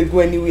 Sister, we need to go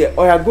anywhere.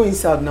 Or I go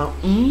inside now.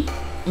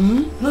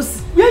 No,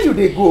 where you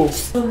they go?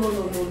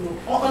 No.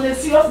 On a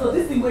serious note,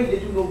 this thing where they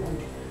do no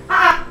good.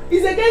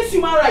 It's against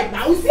human right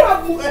now. We still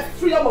have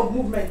freedom of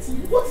movement.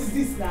 What is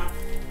this now?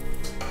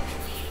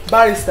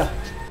 Barrister.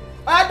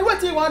 Do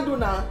what you want to do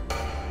now.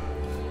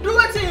 Do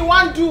what you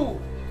want to do.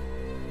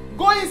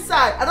 Go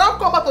inside. I don't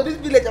come back to this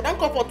village. I don't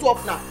come for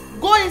 12 now.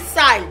 Go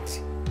inside.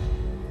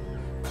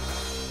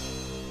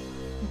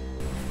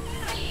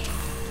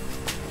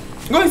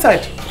 Go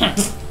inside.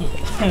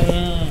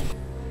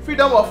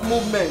 Freedom of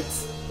movement.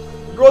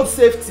 Road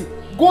safety.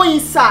 Go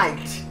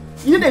inside.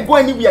 You need to go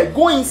anywhere.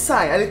 Go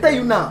inside. I tell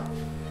you now.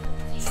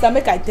 Sister,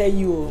 make I tell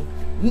you.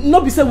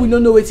 No be say we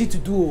don't know what to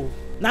do.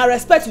 Now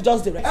respect you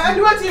just the rest.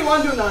 Do what you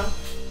want to do now.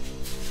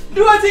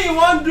 Do what you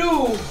want to do.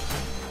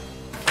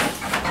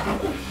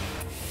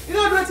 You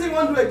know what you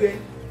want to do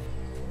again?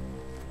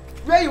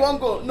 Where you want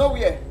to go?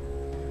 Nowhere.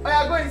 Oh,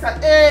 yeah, go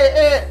inside.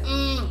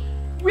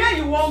 Where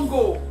you want to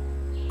go?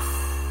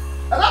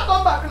 I don't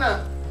come back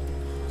now.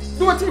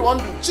 Do what you want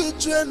to do.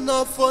 Children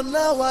of for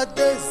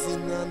nowadays,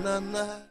 na.